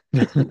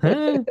 Yep.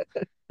 Get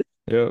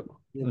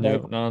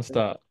back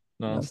Nonstop.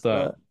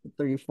 Nonstop.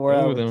 3-4 Ooh,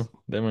 hours.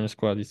 them inner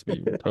squads used to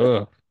be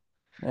tough.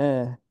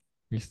 Yeah.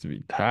 Used to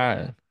be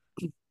tired.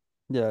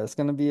 Yeah, it's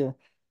gonna be a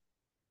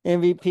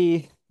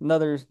MVP.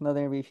 Another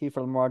MVP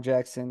for Lamar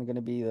Jackson.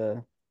 Gonna be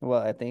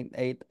I think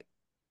eighth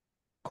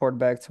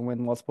quarterback to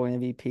win multiple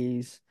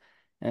MVPs,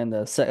 and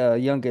the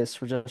youngest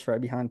just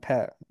right behind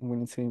Pat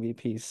winning 2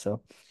 MVPs.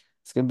 So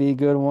it's gonna be a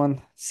good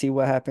one. See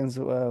what happens.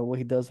 What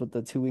he does with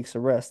the 2 weeks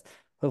of rest.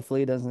 Hopefully,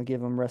 he doesn't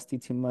give him rusty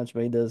too much,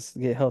 but he does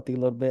get healthy a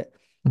little bit.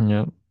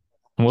 Yep.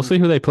 We'll see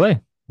who they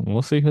play.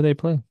 We'll see who they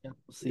play. Yeah,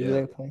 we'll see who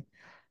they play.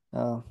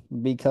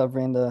 Be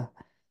covering the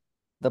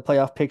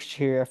playoff picture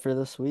here after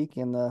this week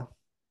and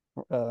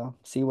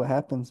see what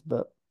happens.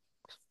 But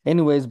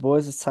anyways,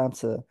 boys, it's time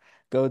to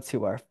go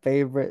to our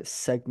favorite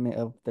segment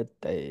of the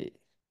day.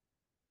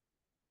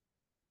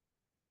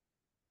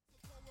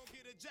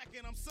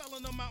 I'm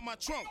selling them out my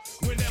trunk.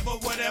 Whenever,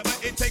 whatever,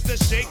 it takes a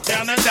shake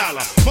down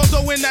 $1. Must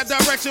go in that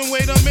direction,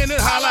 wait a minute,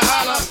 holla,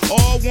 holla.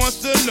 All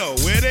wants to know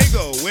where they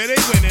go, where they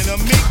winning. A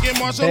mink and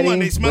Marshall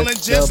Money smelling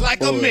just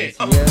like a mint.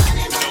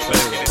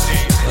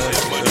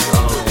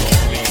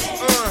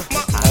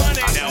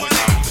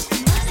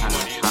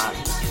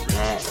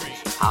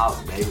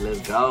 Out, baby,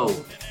 let's go.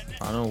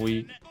 Final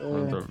week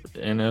of the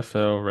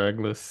NFL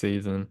regular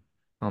season.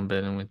 I'm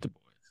betting with the boys.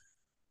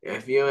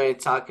 If you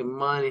ain't talking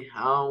money,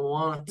 I don't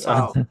want to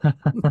talk.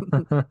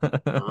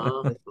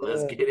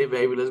 Let's get it,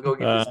 baby. Let's go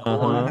get this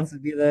coin. Has to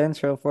be the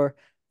intro for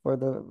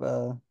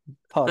the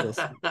pod.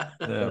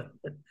 Yeah.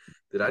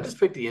 Did I just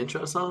pick the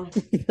intro song?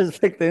 Just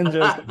pick the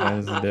intro. That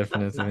is a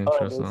definitive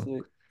intro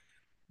song.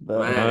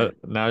 But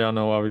now y'all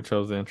know why we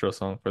chose the intro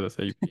song for this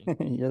AP.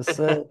 Yes,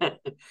 sir.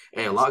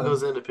 Hey, a lot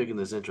goes into picking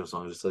this intro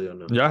song, just so y'all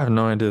know. Y'all have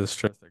no idea the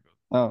stress that goes.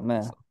 Oh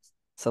man,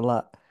 it's a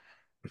lot.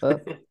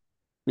 But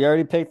we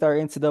already picked our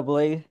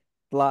NCAA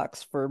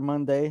locks for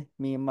Monday.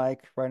 Me and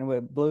Mike riding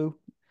with blue,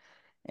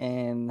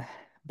 and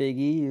Big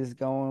E is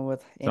going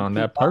with on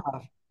that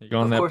purple. You're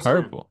going that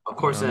purple. Of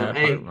course,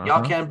 hey,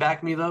 y'all can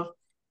back me though.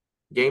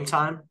 Game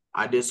time,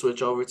 I did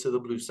switch over to the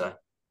blue side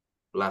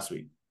last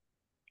week.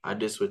 I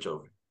did switch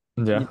over.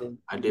 Yeah,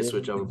 I did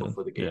switch over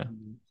before the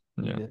game.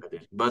 Yeah.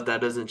 But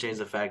that doesn't change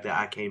the fact that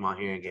I came on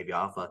here and gave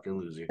y'all a fucking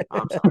loser.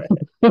 I'm sorry.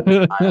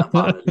 I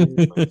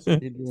apologize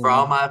for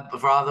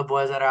all the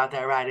boys that are out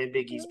there riding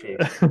Big E's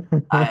pick.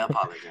 I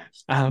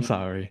apologize. I'm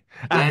sorry.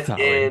 Let's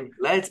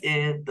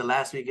end the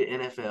last week of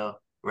NFL.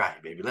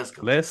 Right, baby. Let's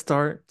go. Let's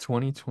start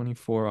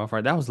 2024 off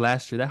right. That was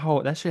last year.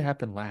 That shit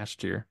happened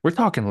last year. We're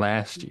talking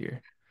last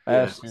year.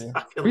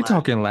 We're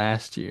talking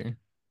last year.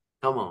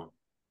 Come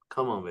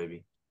on,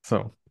 baby.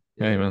 So,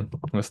 hey man,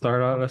 let's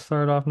start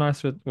off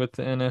nice with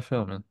the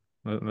NFL, man.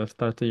 Let's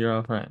start the year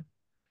off right.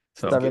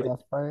 So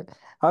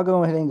I'll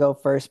go ahead and go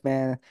first,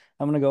 man.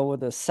 I'm gonna go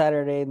with a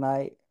Saturday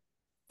night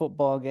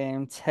football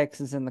game.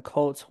 Texans and the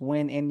Colts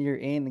win and you're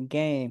in the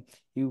game.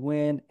 You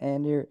win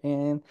and you're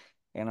in.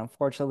 And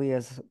unfortunately,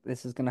 as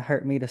this is gonna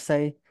hurt me to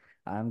say,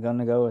 I'm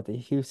gonna go with the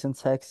Houston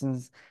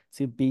Texans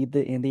to beat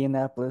the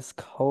Indianapolis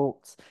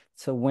Colts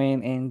to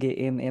win and get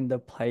in the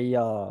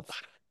playoffs.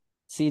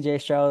 CJ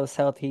Stroud is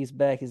healthy. He's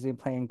back. He's been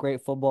playing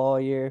great football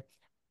all year.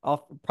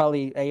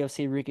 Probably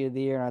AFC Rookie of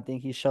the Year, and I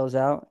think he shows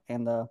out.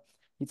 And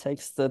he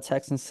takes the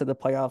Texans to the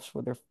playoffs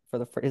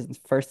for his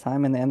first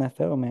time in the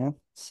NFL, man.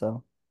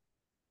 So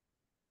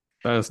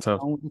that is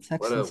tough.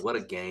 What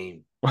a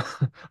game.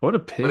 What a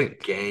pick. What a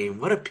game.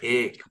 What a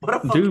pick. What a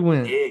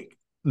fucking pick.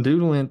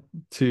 Dude went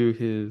to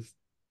his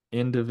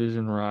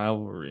in-division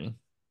rivalry.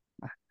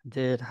 I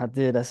did.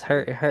 That's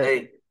hurt. It hurt.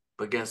 Hey,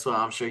 but guess what?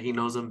 I'm sure he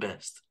knows him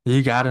best.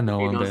 You gotta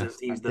know him best.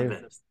 He's the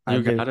best.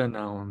 You gotta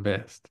know him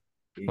best.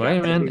 Well,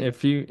 hey man,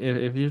 if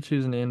you're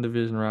choosing the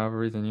in-division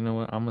rivalries, then you know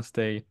what? I'm gonna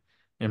stay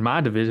in my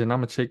division.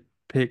 I'm gonna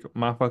pick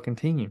my fucking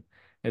team.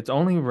 It's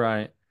only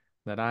right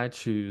that I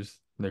choose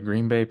the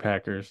Green Bay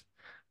Packers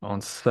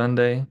on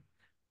Sunday.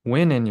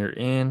 Win and you're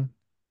in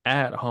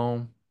at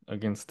home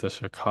against the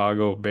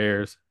Chicago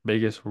Bears,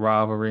 biggest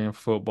rivalry in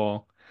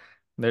football.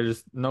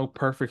 There's no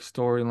perfect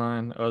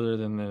storyline other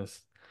than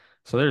this.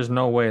 So there's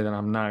no way that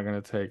I'm not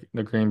going to take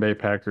the Green Bay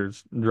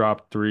Packers,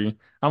 drop 3. I'm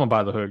going to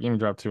buy the hook. Give me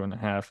drop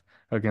 2.5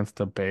 against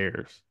the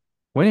Bears.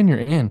 Win and you're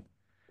in.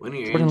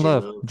 Jordan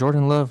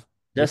Love.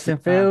 Justin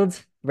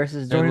Fields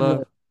versus Jordan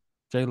Love.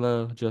 J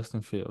Love,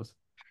 Justin Fields.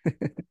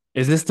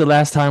 Is this the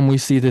last time we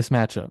see this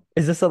matchup?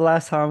 Is this the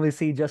last time we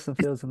see Justin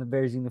Fields in the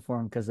Bears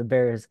uniform? Because the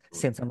Bears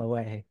sent him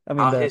away. I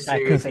mean, How the history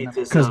Packers sent him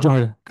repeats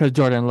away. Because itself.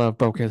 Jordan Love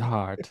broke his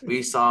heart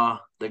We saw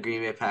the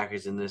Green Bay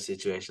Packers in this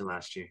situation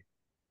last year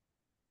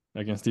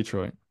against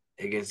Detroit.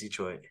 against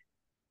Detroit.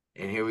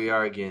 And here we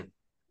are again.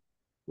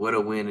 What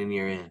a win and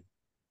you're in.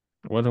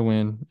 What a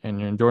win. And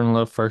you're in Jordan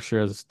Love first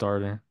year as a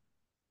starter.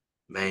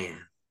 Man.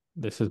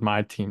 This is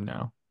my team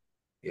now.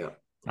 Yep.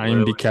 I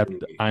am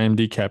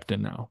the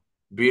captain now.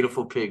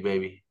 Beautiful pick,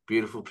 baby.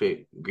 Beautiful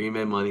pick. Green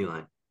Bay money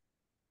line.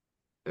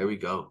 There we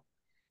go.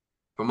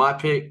 For my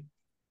pick,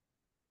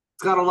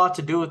 it's got a lot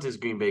to do with this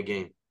Green Bay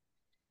game.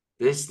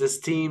 This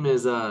team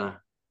is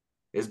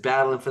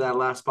battling for that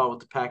last spot with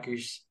the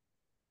Packers.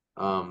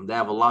 They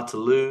have a lot to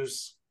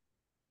lose,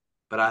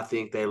 but I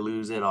think they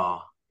lose it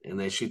all and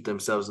they shoot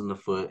themselves in the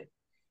foot.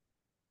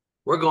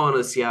 We're going to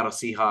the Seattle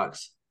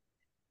Seahawks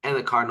and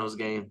the Cardinals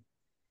game.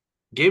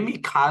 Give me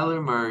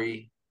Kyler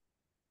Murray.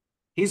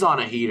 He's on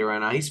a heater right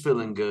now. He's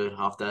feeling good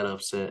off that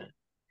upset.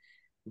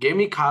 Give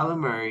me Kyler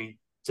Murray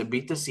to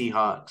beat the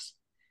Seahawks,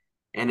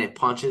 and it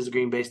punches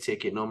Green Bay's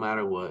ticket no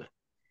matter what.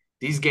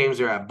 These games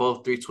are at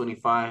both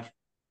 325.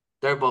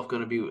 They're both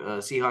going to be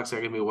Seahawks are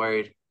going to be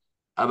worried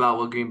about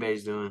what Green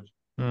Bay's doing.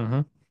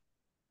 Mm-hmm.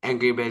 And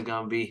Green Bay's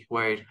going to be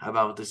worried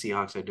about what the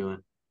Seahawks are doing.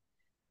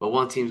 But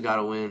one team's got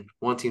to win.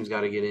 One team's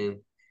got to get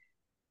in.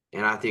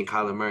 And I think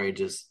Kyler Murray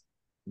just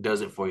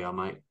does it for y'all,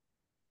 Mike.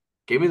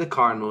 Give me the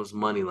Cardinals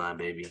money line,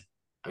 baby,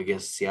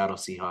 against Seattle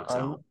Seahawks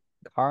at home.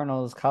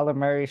 Cardinals, Kyler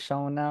Murray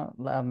showing out.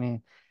 I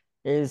mean,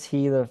 is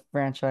he the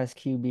franchise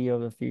QB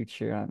of the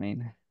future? I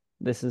mean,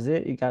 this is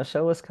it. You got to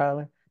show us,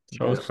 Kyler.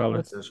 Show us,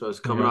 Kyler. So it's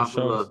coming off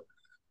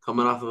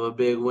of a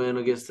big win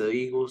against the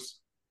Eagles.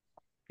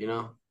 You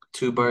know,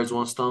 2 birds,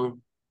 1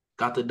 stone.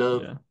 Got the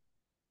dub. Yeah.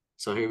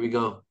 So here we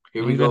go.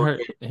 He's been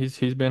hurt.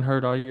 He's been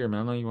hurt all year,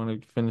 man. I know you want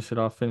to finish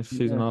the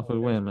season off with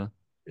a win, man.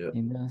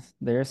 Yeah.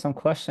 There's some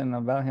question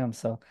about him,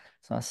 so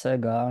I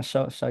said, go out and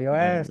show your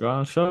ass. Go out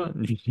and show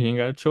it. You ain't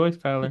got a choice,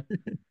 Kyler.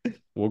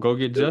 We'll go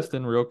get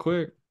Justin real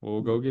quick. We'll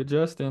go get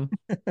Justin.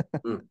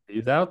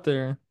 He's out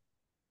there.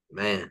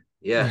 Man,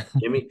 yeah.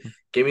 Give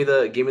me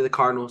the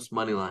Cardinals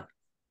money line.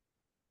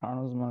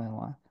 Cardinals money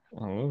line.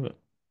 I love it.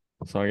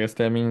 So I guess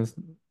that means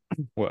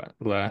what?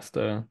 Last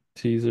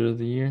teaser of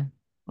the year?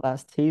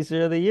 Last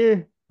teaser of the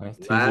year.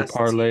 Last teaser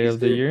parlay of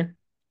the year?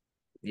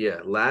 Yeah,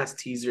 last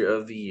teaser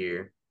of the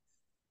year.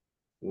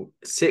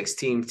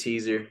 6-team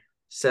teaser,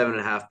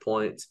 7.5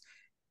 points.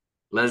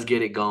 Let's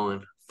get it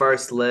going.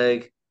 First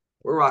leg,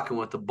 we're rocking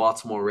with the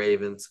Baltimore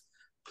Ravens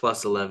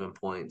plus 11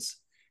 points.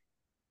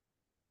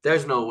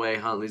 There's no way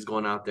Huntley's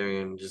going out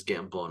there and just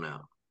getting blown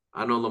out.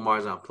 I know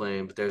Lamar's not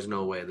playing, but there's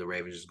no way the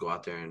Ravens just go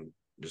out there and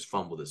just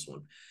fumble this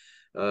one.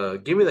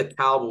 Give me the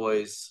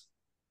Cowboys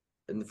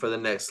for the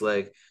next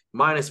leg,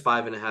 minus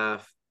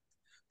 5.5.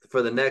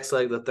 For the next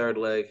leg, the third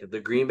leg, the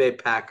Green Bay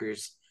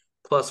Packers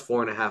plus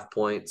 4.5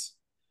 points.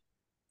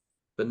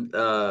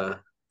 The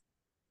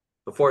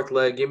fourth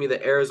leg, give me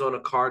the Arizona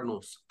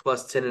Cardinals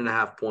plus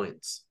 10.5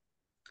 points.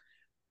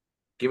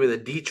 Give me the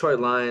Detroit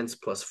Lions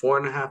plus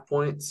 4.5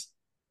 points.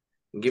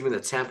 And give me the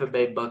Tampa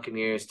Bay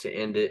Buccaneers to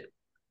end it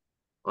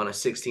on a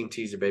 16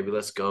 teaser, baby.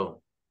 Let's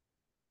go.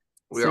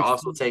 We are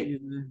also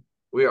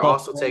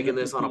taking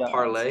this on a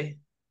parlay.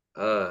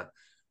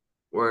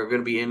 We're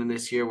going to be ending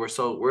this year. We're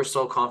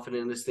so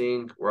confident in this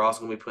thing. We're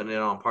also going to be putting it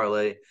on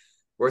parlay.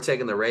 We're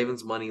taking the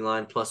Ravens money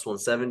line plus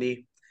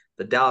 170.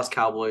 The Dallas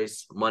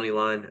Cowboys money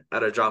line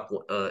at a drop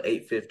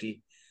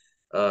 850.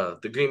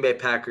 The Green Bay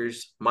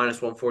Packers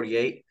minus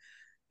 148.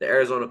 The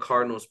Arizona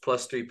Cardinals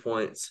plus 3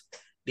 points.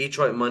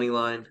 Detroit money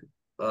line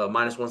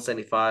minus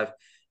 175.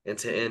 And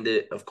to end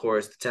it, of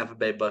course, the Tampa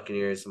Bay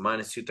Buccaneers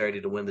minus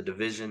 230 to win the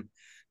division.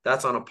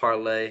 That's on a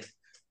parlay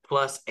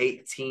plus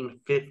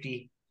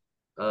 1850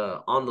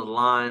 on the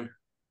line.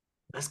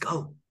 Let's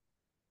go.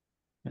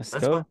 Let's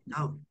go.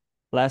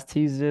 Last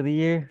teaser of the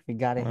year. We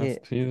got to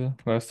hit.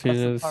 Last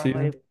teaser of the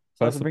season.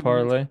 Plus the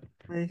parlay.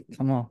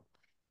 Come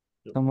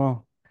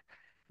on.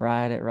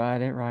 Ride it,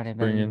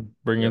 baby.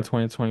 Bring in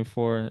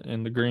 2024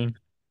 in the green.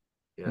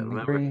 Yeah,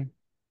 remember.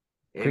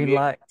 If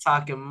you're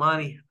talking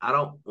money, I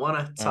don't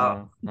want to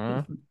talk.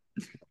 Come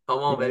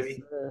on,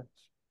 baby.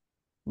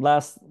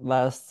 Last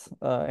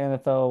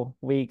NFL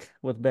week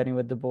with betting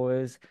with the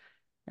boys,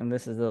 and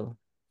this is the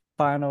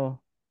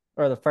final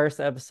or the first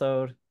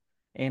episode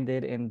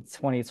ended in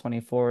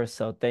 2024.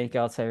 So thank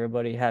y'all to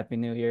everybody. Happy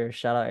New Year.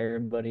 Shout out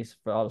everybody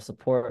for all the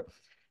support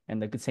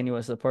and the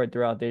continuous support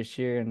throughout this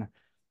year. And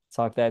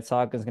Talk That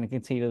Talk is going to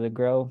continue to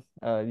grow.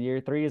 Year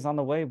 3 is on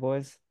the way,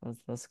 boys.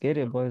 Let's get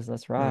it, boys.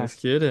 Let's ride.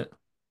 Let's get it.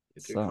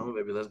 Coming,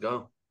 baby. Let's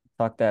go.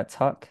 Talk That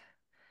Talk.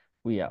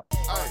 We out.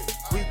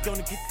 We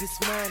gonna get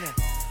this money.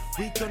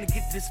 We gonna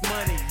get this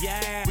money.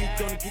 Yeah. We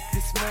gonna get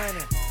this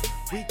money.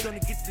 We gonna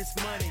get this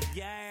money.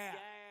 Yeah.